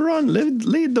 Tiburon,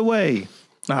 lead the way.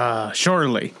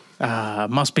 Surely.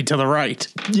 Must be to the right.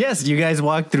 Yes, you guys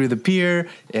walk through the pier,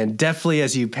 and definitely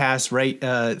as you pass right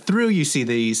through, you see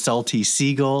the Salty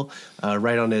Seagull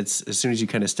right on its. As soon as you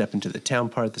kind of step into the town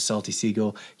part, the Salty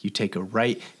Seagull, you take a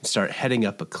right and start heading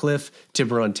up a cliff.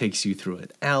 Tiburon takes you through an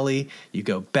alley. You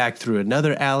go back through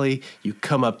another alley. You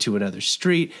come up to another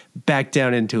street, back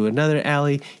down into another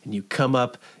alley, and you come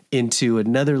up into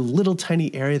another little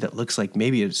tiny area that looks like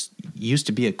maybe it used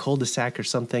to be a cul-de-sac or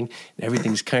something, and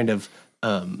everything's kind of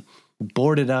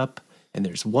boarded up, and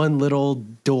there's one little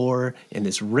door and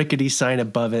this rickety sign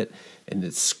above it, and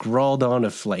it's scrawled on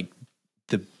of like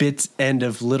the bits end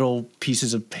of little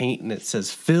pieces of paint, and it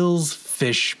says Phil's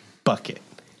Fish Bucket.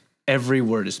 Every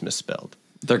word is misspelled.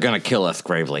 They're gonna kill us,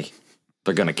 Gravely.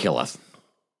 They're gonna kill us.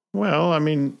 Well, I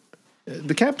mean,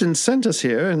 the captain sent us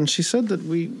here, and she said that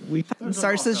we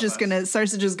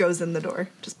Sarsa just goes in the door.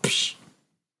 Just psh.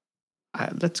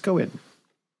 let's go in.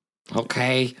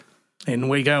 Okay. In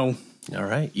we go. All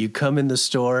right. You come in the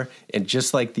store, and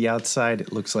just like the outside,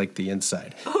 it looks like the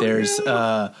inside. There's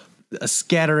a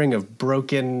scattering of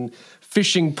broken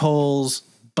fishing poles,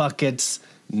 buckets,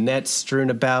 nets strewn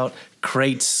about,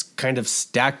 crates kind of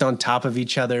stacked on top of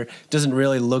each other. Doesn't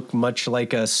really look much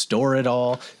like a store at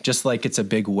all, just like it's a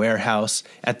big warehouse.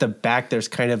 At the back, there's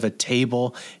kind of a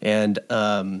table, and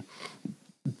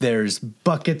there's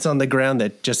buckets on the ground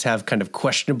that just have kind of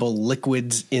questionable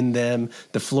liquids in them.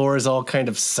 The floor is all kind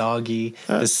of soggy.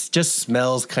 This just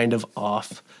smells kind of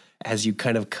off as you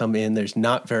kind of come in. There's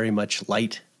not very much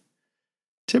light.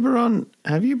 Tiburon,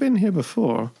 have you been here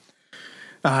before?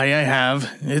 I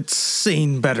have. It's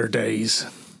seen better days.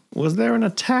 Was there an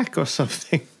attack or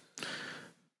something?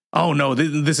 Oh, no,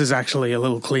 this is actually a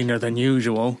little cleaner than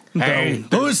usual. Hey,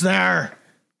 Though, who's there?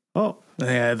 Oh,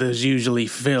 yeah, there's usually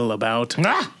Phil about. All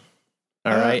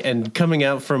right, and coming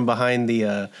out from behind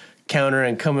the counter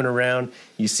and coming around,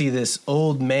 you see this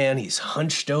old man. He's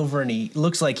hunched over, and he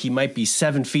looks like he might be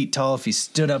 7 feet tall if he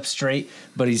stood up straight,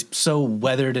 but he's so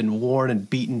weathered and worn and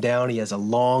beaten down. He has a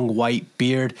long white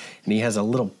beard, and he has a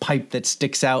little pipe that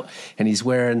sticks out, and he's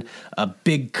wearing a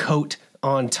big coat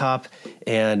on top,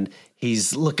 and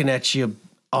he's looking at you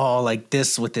all like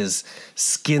this with his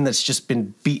skin that's just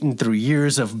been beaten through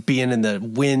years of being in the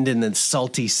wind and the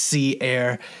salty sea air.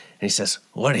 And he says,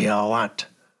 "What do y'all want?"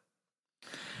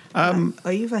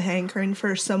 I've a hankering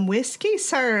for some whiskey,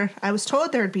 sir. I was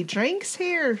told there'd be drinks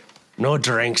here. No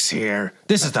drinks here.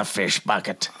 This is the fish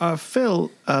bucket.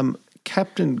 Phil,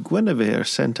 Captain Guinevere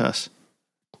sent us.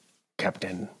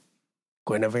 Captain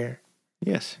Guinevere?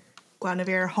 Yes.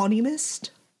 Guinevere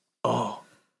Honeymist.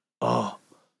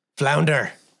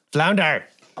 Flounder.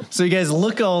 So you guys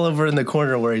look all over in the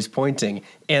corner where he's pointing,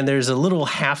 and there's a little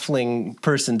halfling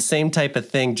person, same type of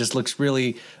thing, just looks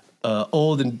really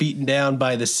old and beaten down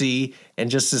by the sea, and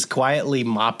just is quietly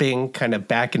mopping kind of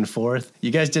back and forth.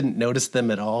 You guys didn't notice them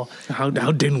at all. How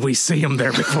didn't we see him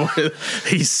there before?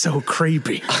 He's so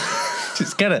creepy.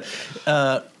 Just kind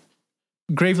of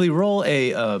gravely roll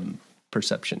a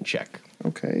perception check.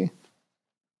 Okay.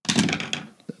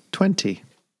 20.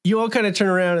 You all kind of turn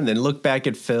around and then look back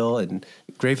at Phil, and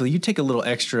gravely you take a little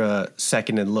extra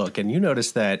second and look, and you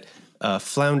notice that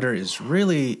Flounder is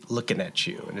really looking at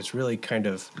you, and it's really kind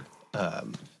of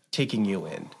taking you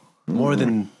in more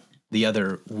than the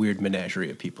other weird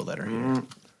menagerie of people that are here.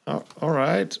 All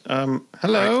right.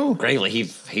 Hello. Gravely,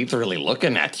 he's really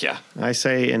looking at you. I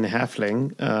say in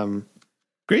Halfling,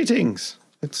 greetings.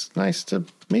 It's nice to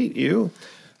meet you.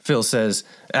 Phil says,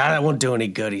 that won't do any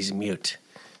good. He's mute.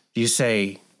 You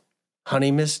say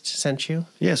Honeymist sent you?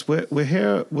 Yes, we're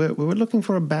here. We were looking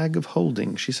for a bag of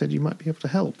holding. She said you might be able to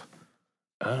help.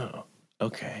 Oh,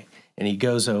 okay. And he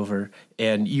goes over,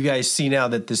 and you guys see now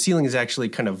that the ceiling is actually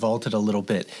kind of vaulted a little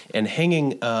bit, and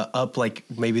hanging up like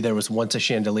maybe there was once a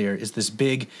chandelier is this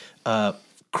big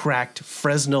cracked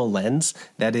Fresnel lens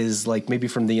that is like maybe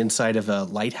from the inside of a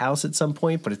lighthouse at some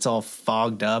point, but it's all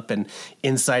fogged up, and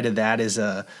inside of that is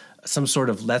some sort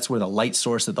of, that's where the light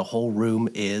source of the whole room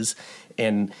is.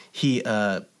 And he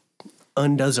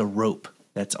undoes a rope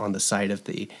that's on the side of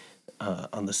the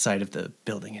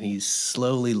building, and he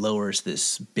slowly lowers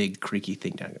this big creaky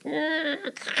thing down.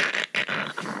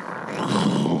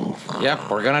 Yep,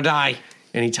 we're gonna die.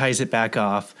 And he ties it back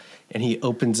off, and he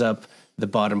opens up the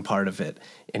bottom part of it,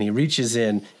 and he reaches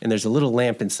in, and there's a little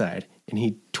lamp inside, and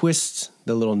he twists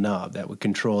the little knob that would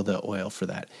control the oil for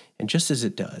that. And just as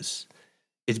it does,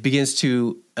 it begins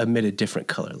to emit a different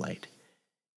color light.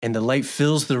 And the light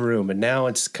fills the room, and now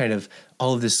it's kind of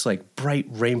all of this like bright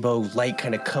rainbow light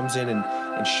kind of comes in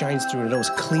and shines through, and it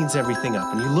almost cleans everything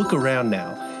up. And you look around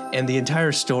now, and the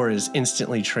entire store is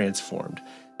instantly transformed.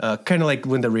 Kind of like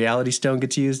when the reality stone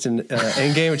gets used in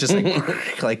Endgame, it just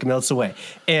like melts away.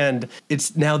 And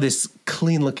it's now this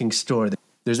clean-looking store.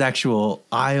 There's actual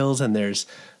aisles, and there's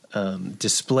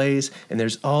displays, and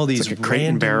there's all these like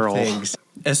random things.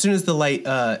 As soon as the light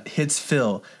hits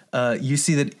Phil, you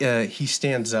see that he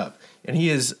stands up, and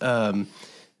he is a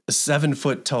 7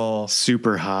 foot tall,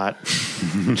 super hot.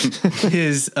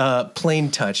 His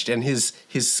plane touched, and his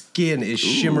skin is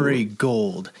shimmery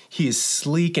gold. He is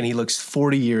sleek, and he looks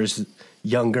 40 years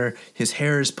younger. His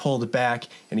hair is pulled back,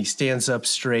 and he stands up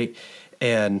straight,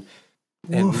 and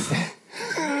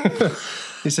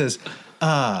he says,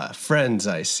 friends,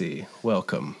 I see.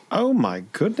 Welcome. Oh my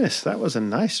goodness, that was a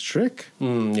nice trick.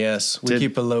 Yes, we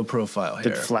keep a low profile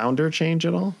here. Did Flounder change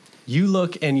at all? You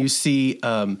look and you see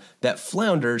that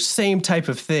Flounder, same type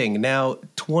of thing, now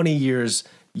 20 years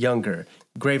younger.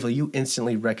 Gravely, you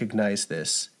instantly recognize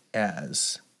this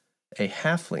as a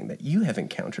halfling that you have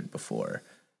encountered before,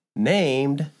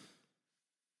 named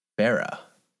Farah,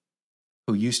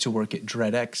 who used to work at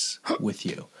DreadX with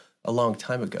you a long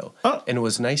time ago and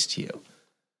was nice to you.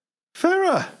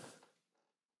 Farah,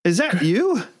 is that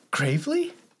you?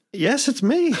 Gravely? Yes, it's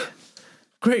me.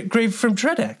 Grave from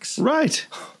DreadX. Right.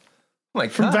 Oh my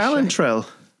gosh. From Valentrell.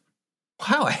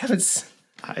 Wow, I haven't...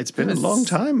 It's been a long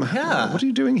time. Yeah. What are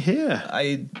you doing here?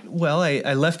 I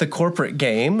left the corporate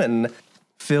game, and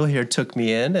Phil here took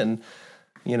me in, and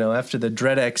after the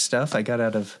DreadX stuff, I got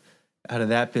out of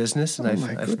that business, and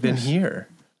I've been here.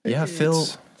 Yeah,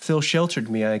 Phil sheltered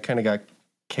me. I kind of got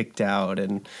kicked out,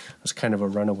 and I was kind of a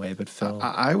runaway. But Phil,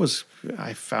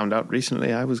 I found out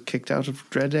recently I was kicked out of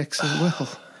DreadX as well.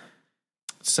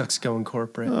 It sucks going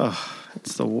corporate. Oh,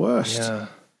 it's the worst. Yeah.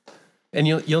 And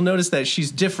you'll notice that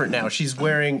she's different now. She's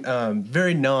wearing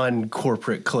very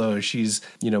non-corporate clothes. She's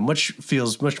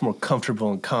feels much more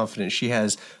comfortable and confident. She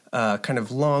has kind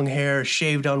of long hair,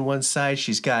 shaved on one side.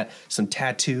 She's got some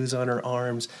tattoos on her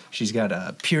arms. She's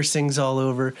got piercings all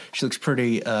over. She looks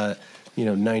pretty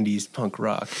 90s punk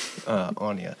rock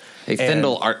on you. Hey,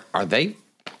 Findle, are they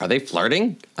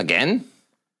flirting again?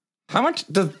 How much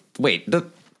does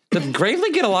Did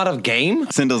Gravely get a lot of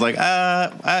game? Sindle's like,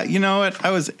 you know what?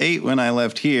 I was 8 when I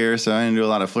left here, so I didn't do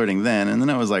a lot of flirting then. And then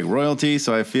I was like royalty,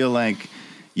 so I feel like,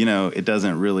 it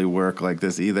doesn't really work like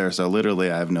this either. So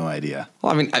literally, I have no idea.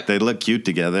 Well, I mean, they look cute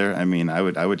together. I mean, I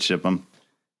would ship them.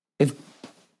 Is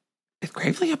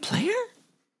Gravely a player?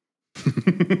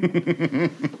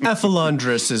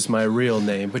 Aphelondrus is my real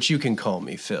name, but you can call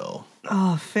me Phil.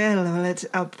 Oh, Phil, well, it's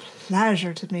a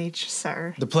pleasure to meet you,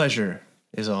 sir. The pleasure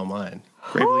is all mine.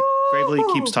 Gravely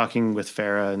keeps talking with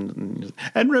Farah and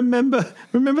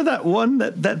remember that one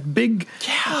that big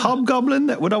hobgoblin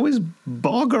that would always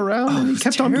bog around and he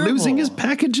kept on losing his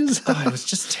packages. It was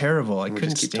just terrible. I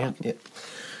couldn't stand it.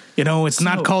 You know, it's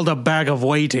not called a bag of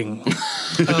waiting.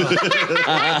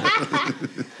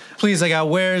 Please, I got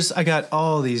wares. I got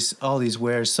all these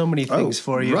wares. So many things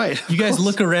for you. Right. You guys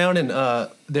look around and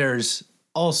there's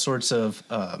all sorts of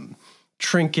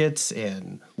trinkets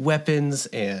and weapons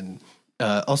and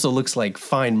also looks like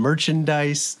fine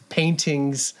merchandise,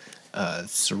 paintings,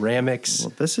 ceramics.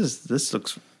 Well, this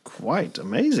looks quite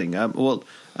amazing.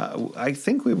 I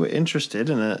think we were interested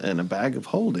in a bag of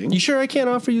holding. You sure I can't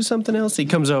offer you something else? He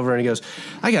comes over and he goes,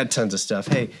 I got tons of stuff.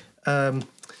 Hey,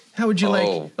 how would you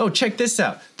like? Oh, check this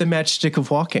out. The matchstick of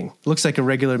walking. Looks like a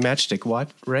regular matchstick,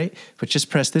 right? But just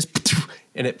press this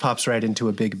and it pops right into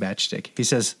a big matchstick. He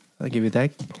says, I'll give you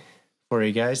that for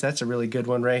you guys. That's a really good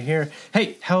one right here.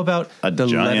 Hey, how about A the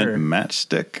giant leather?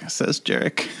 matchstick, says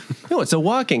Jarek. No, it's a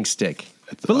walking stick.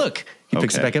 But look, he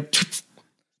picks it okay. back up.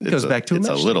 It goes back to a It's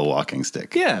a matchstick. little walking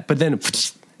stick. Yeah, but then,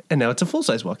 and now it's a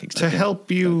full-size walking To stick. help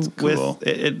you cool. with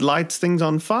it lights things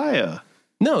on fire.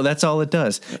 No, that's all it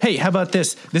does. Hey, how about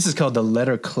this? This is called the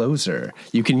letter closer.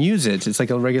 You can use it. It's like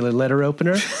a regular letter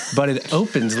opener, but it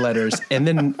opens letters and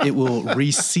then it will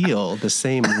reseal the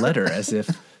same letter as if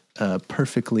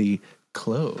perfectly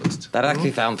closed. That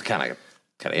actually sounds kind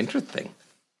of interesting.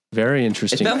 Very It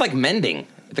interesting. sounds like mending.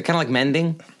 Is it kind of like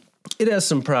mending? It has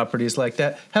some properties like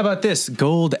that. How about this?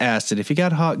 Gold acid. If you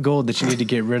got hot gold that you need to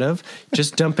get rid of,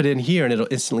 just dump it in here and it'll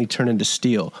instantly turn into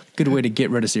steel. Good way to get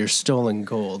rid of your stolen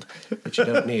gold that you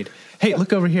don't need. Hey,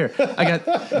 look over here. I got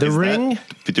the ring.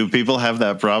 Do people have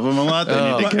that problem a lot?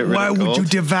 They need to get rid Why of would gold?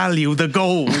 you devalue the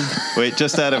gold? Wait,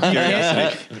 just out of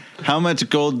curiosity, how much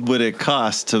gold would it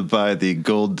cost to buy the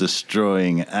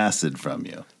gold-destroying acid from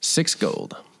you? 6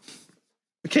 gold.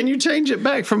 Can you change it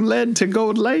back from lead to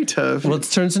gold later? Well, it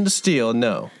turns into steel.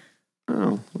 No.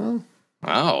 Oh.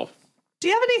 Do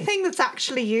you have anything that's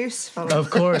actually useful? Of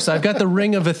course, I've got the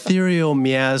ring of ethereal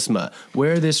miasma.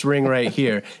 Wear this ring right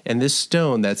here, and this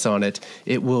stone that's on it,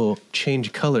 it will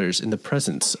change colors in the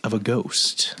presence of a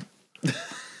ghost.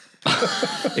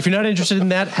 If you're not interested in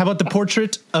that, how about the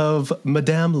portrait of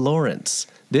Madame Lawrence?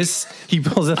 This, he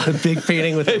pulls up a big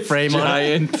painting with a frame on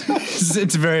it.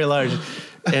 It's very large.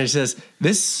 And it says,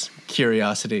 this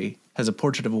curiosity has a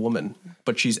portrait of a woman,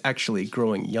 but she's actually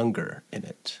growing younger in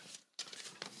it.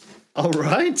 All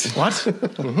right. What?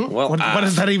 Well, What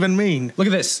does that even mean? Look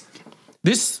at this.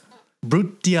 This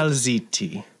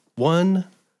Brutialziti, 1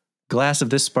 glass of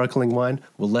this sparkling wine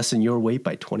will lessen your weight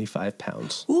by 25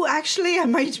 pounds. Ooh, actually, I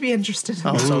might be interested in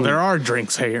Oh, so there are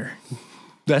drinks here.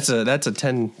 That's a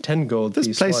 10 gold This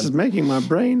piece place one. is making my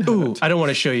brain hurt. Ooh, I don't want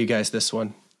to show you guys this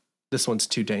one. This one's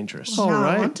too dangerous. All No, I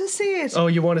right. want to see it. Oh,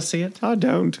 you want to see it? I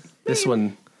don't. This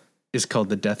one is called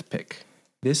the Death Pick.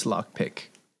 This lock pick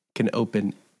can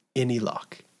open any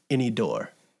lock, any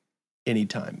door,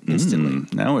 anytime, instantly.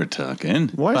 Now we're talking.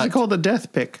 Why is But- it called the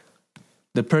death pick?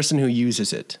 The person who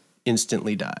uses it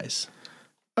instantly dies.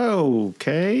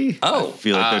 Okay. Oh, I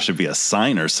feel like there should be a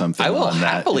sign or something I will on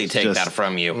that. happily It's take just- that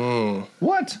from you.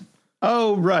 What?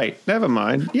 Oh, right. Never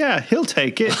mind. Yeah, he'll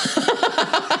take it.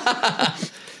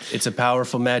 It's a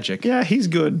powerful magic. Yeah, he's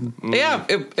good. Yeah,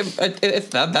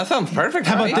 that sounds perfect.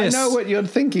 How about right? this? I know what you're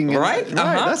thinking. Right? Right.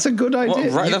 Uh-huh. That's a good idea. Well,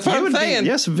 right, that's what I'm would be- saying.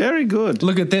 yes, very good.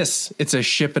 Look at this. It's a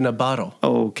ship in a bottle.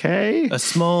 Okay. A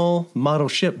small model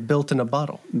ship built in a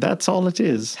bottle. That's all it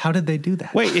is. How did they do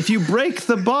that? Wait, if you break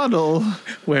the bottle,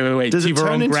 Wait. does it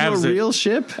turn Tiburon into grabs a it real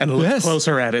ship? and looks Yes.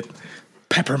 closer at it.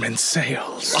 Peppermint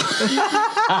sails.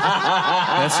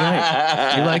 That's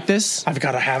right. You like this? I've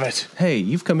got to have it. Hey,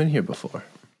 you've come in here before.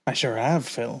 I sure have,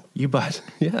 Phil. You bought,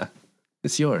 yeah,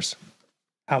 it's yours.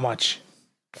 How much?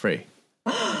 Free.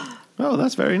 Oh,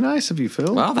 that's very nice of you,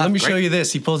 Phil. Well, Let me show you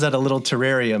this. He pulls out a little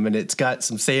terrarium and it's got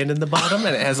some sand in the bottom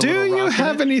and it has a Do little you rock in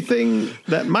have it. anything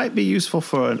that might be useful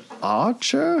for an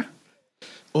archer?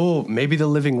 Oh, maybe the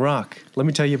living rock. Let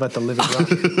me tell you about the living rock.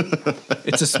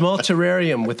 It's a small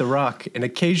terrarium with a rock and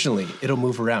occasionally it'll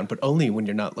move around, but only when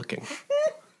you're not looking.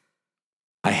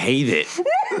 I hate it.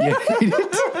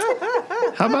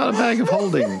 How about a bag of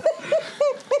holding?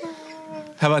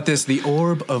 How about this? The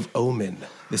Orb of Omen.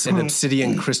 This is an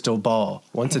obsidian crystal ball.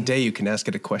 Once a day, you can ask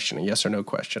it a question, a yes or no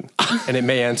question, and it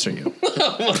may answer you.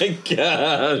 Oh my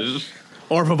gosh.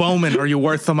 Orb of Omen, are you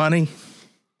worth the money?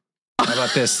 How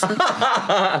about this?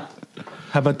 How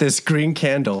about this green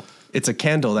candle? It's a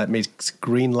candle that makes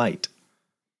green light.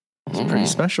 It's pretty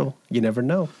special. You never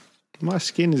know. My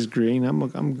skin is green. I'm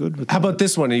good with that. How about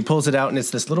this one? And he pulls it out, and it's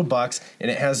this little box,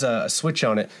 and it has a switch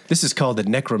on it. This is called the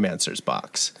Necromancer's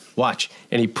box. Watch.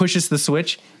 And he pushes the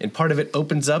switch, and part of it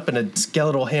opens up, and a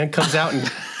skeletal hand comes out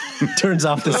and turns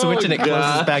off the switch, and it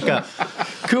closes back up.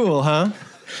 Cool, huh?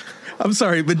 I'm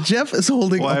sorry, but Jeff is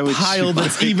holding a pile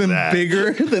that's even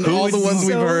bigger than all the ones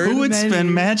we've heard. Who would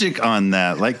spend magic on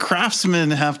that? Like, craftsmen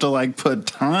have to, like, put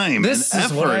time This and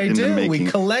is effort what I into do. making. We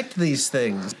collect these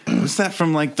things. Was that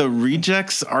from, like, the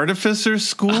Rejects Artificer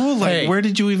School? Like, Hey. where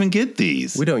did you even get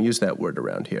these? We don't use that word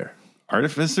around here.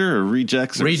 Artificer or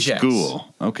Rejects or Rejects.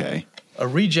 School? Okay. A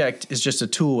reject is just a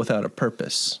tool without a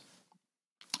purpose.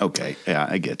 Okay. Yeah,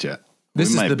 I get you.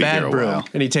 This is the bad broom.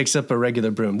 And he takes up a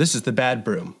regular broom. This is the bad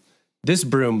broom. This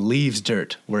broom leaves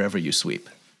dirt wherever you sweep.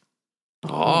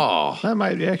 Oh. That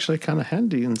might be actually kind of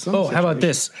handy in some How about situations.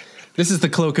 this? This is the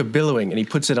cloak of billowing, and he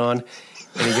puts it on,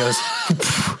 and he goes,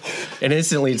 and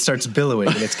instantly it starts billowing,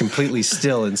 and it's completely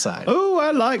still inside. Oh,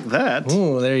 I like that.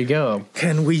 Oh, there you go.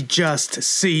 Can we just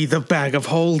see the bag of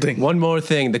holding? One more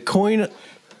thing. The coin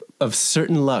of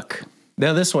certain luck.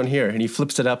 Now this one here, and he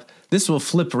flips it up. This will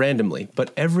flip randomly,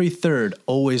 but every third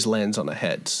always lands on the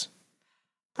heads.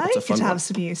 I That's a could fun have one.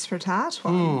 some use for that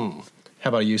one. How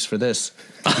about a use for this?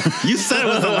 You said it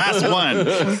was the last one.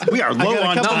 We are low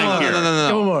on time here.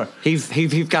 Couple more. He's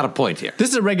got a point here. This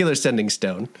is a regular sending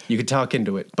stone. You could talk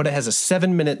into it, but it has a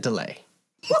 7-minute delay.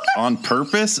 On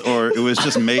purpose, or it was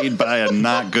just made by a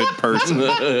not good person?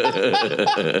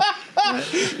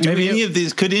 Maybe any of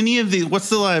these, could any of these, what's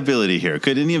the liability here?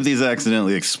 Could any of these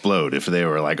accidentally explode if they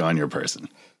were like on your person?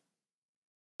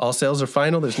 All sales are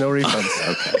final. There's no refunds.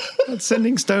 Okay. That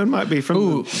sending stone might be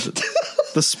from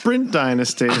the Sprint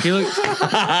Dynasty. Why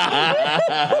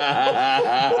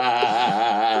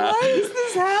is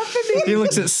this happening? He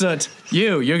looks at Soot.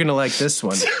 You're going to like this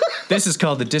one. This is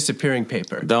called the disappearing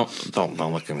paper. Don't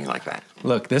look at me like that.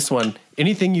 Look, this one,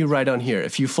 anything you write on here,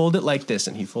 if you fold it like this,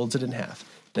 and he folds it in half,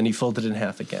 then he folds it in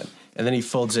half again, and then he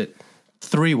folds it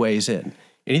 3 ways in.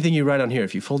 Anything you write on here,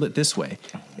 if you fold it this way,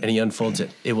 and he unfolds it,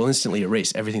 it will instantly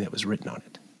erase everything that was written on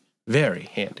it. Very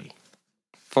handy.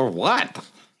 For what?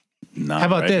 Not How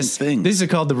about writing this? things. These are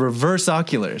called the reverse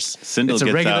oculars. Sindel it's a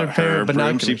gets regular out pair her of broom.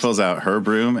 binoculars. She pulls out her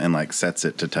broom and like sets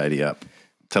it to tidy up,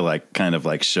 to like kind of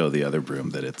like show the other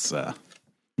broom that it's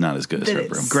not as good as That her it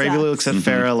broom. Gravy looks at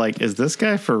Farah like, is this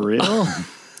guy for real?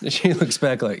 She looks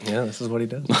back like, yeah, this is what he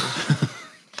does.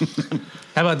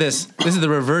 How about this? This is the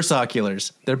reverse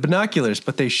oculars. They're binoculars,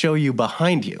 but they show you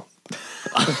behind you.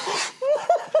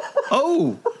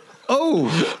 Oh,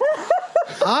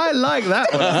 I like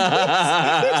that one.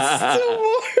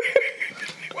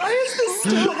 Why is this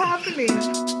still happening?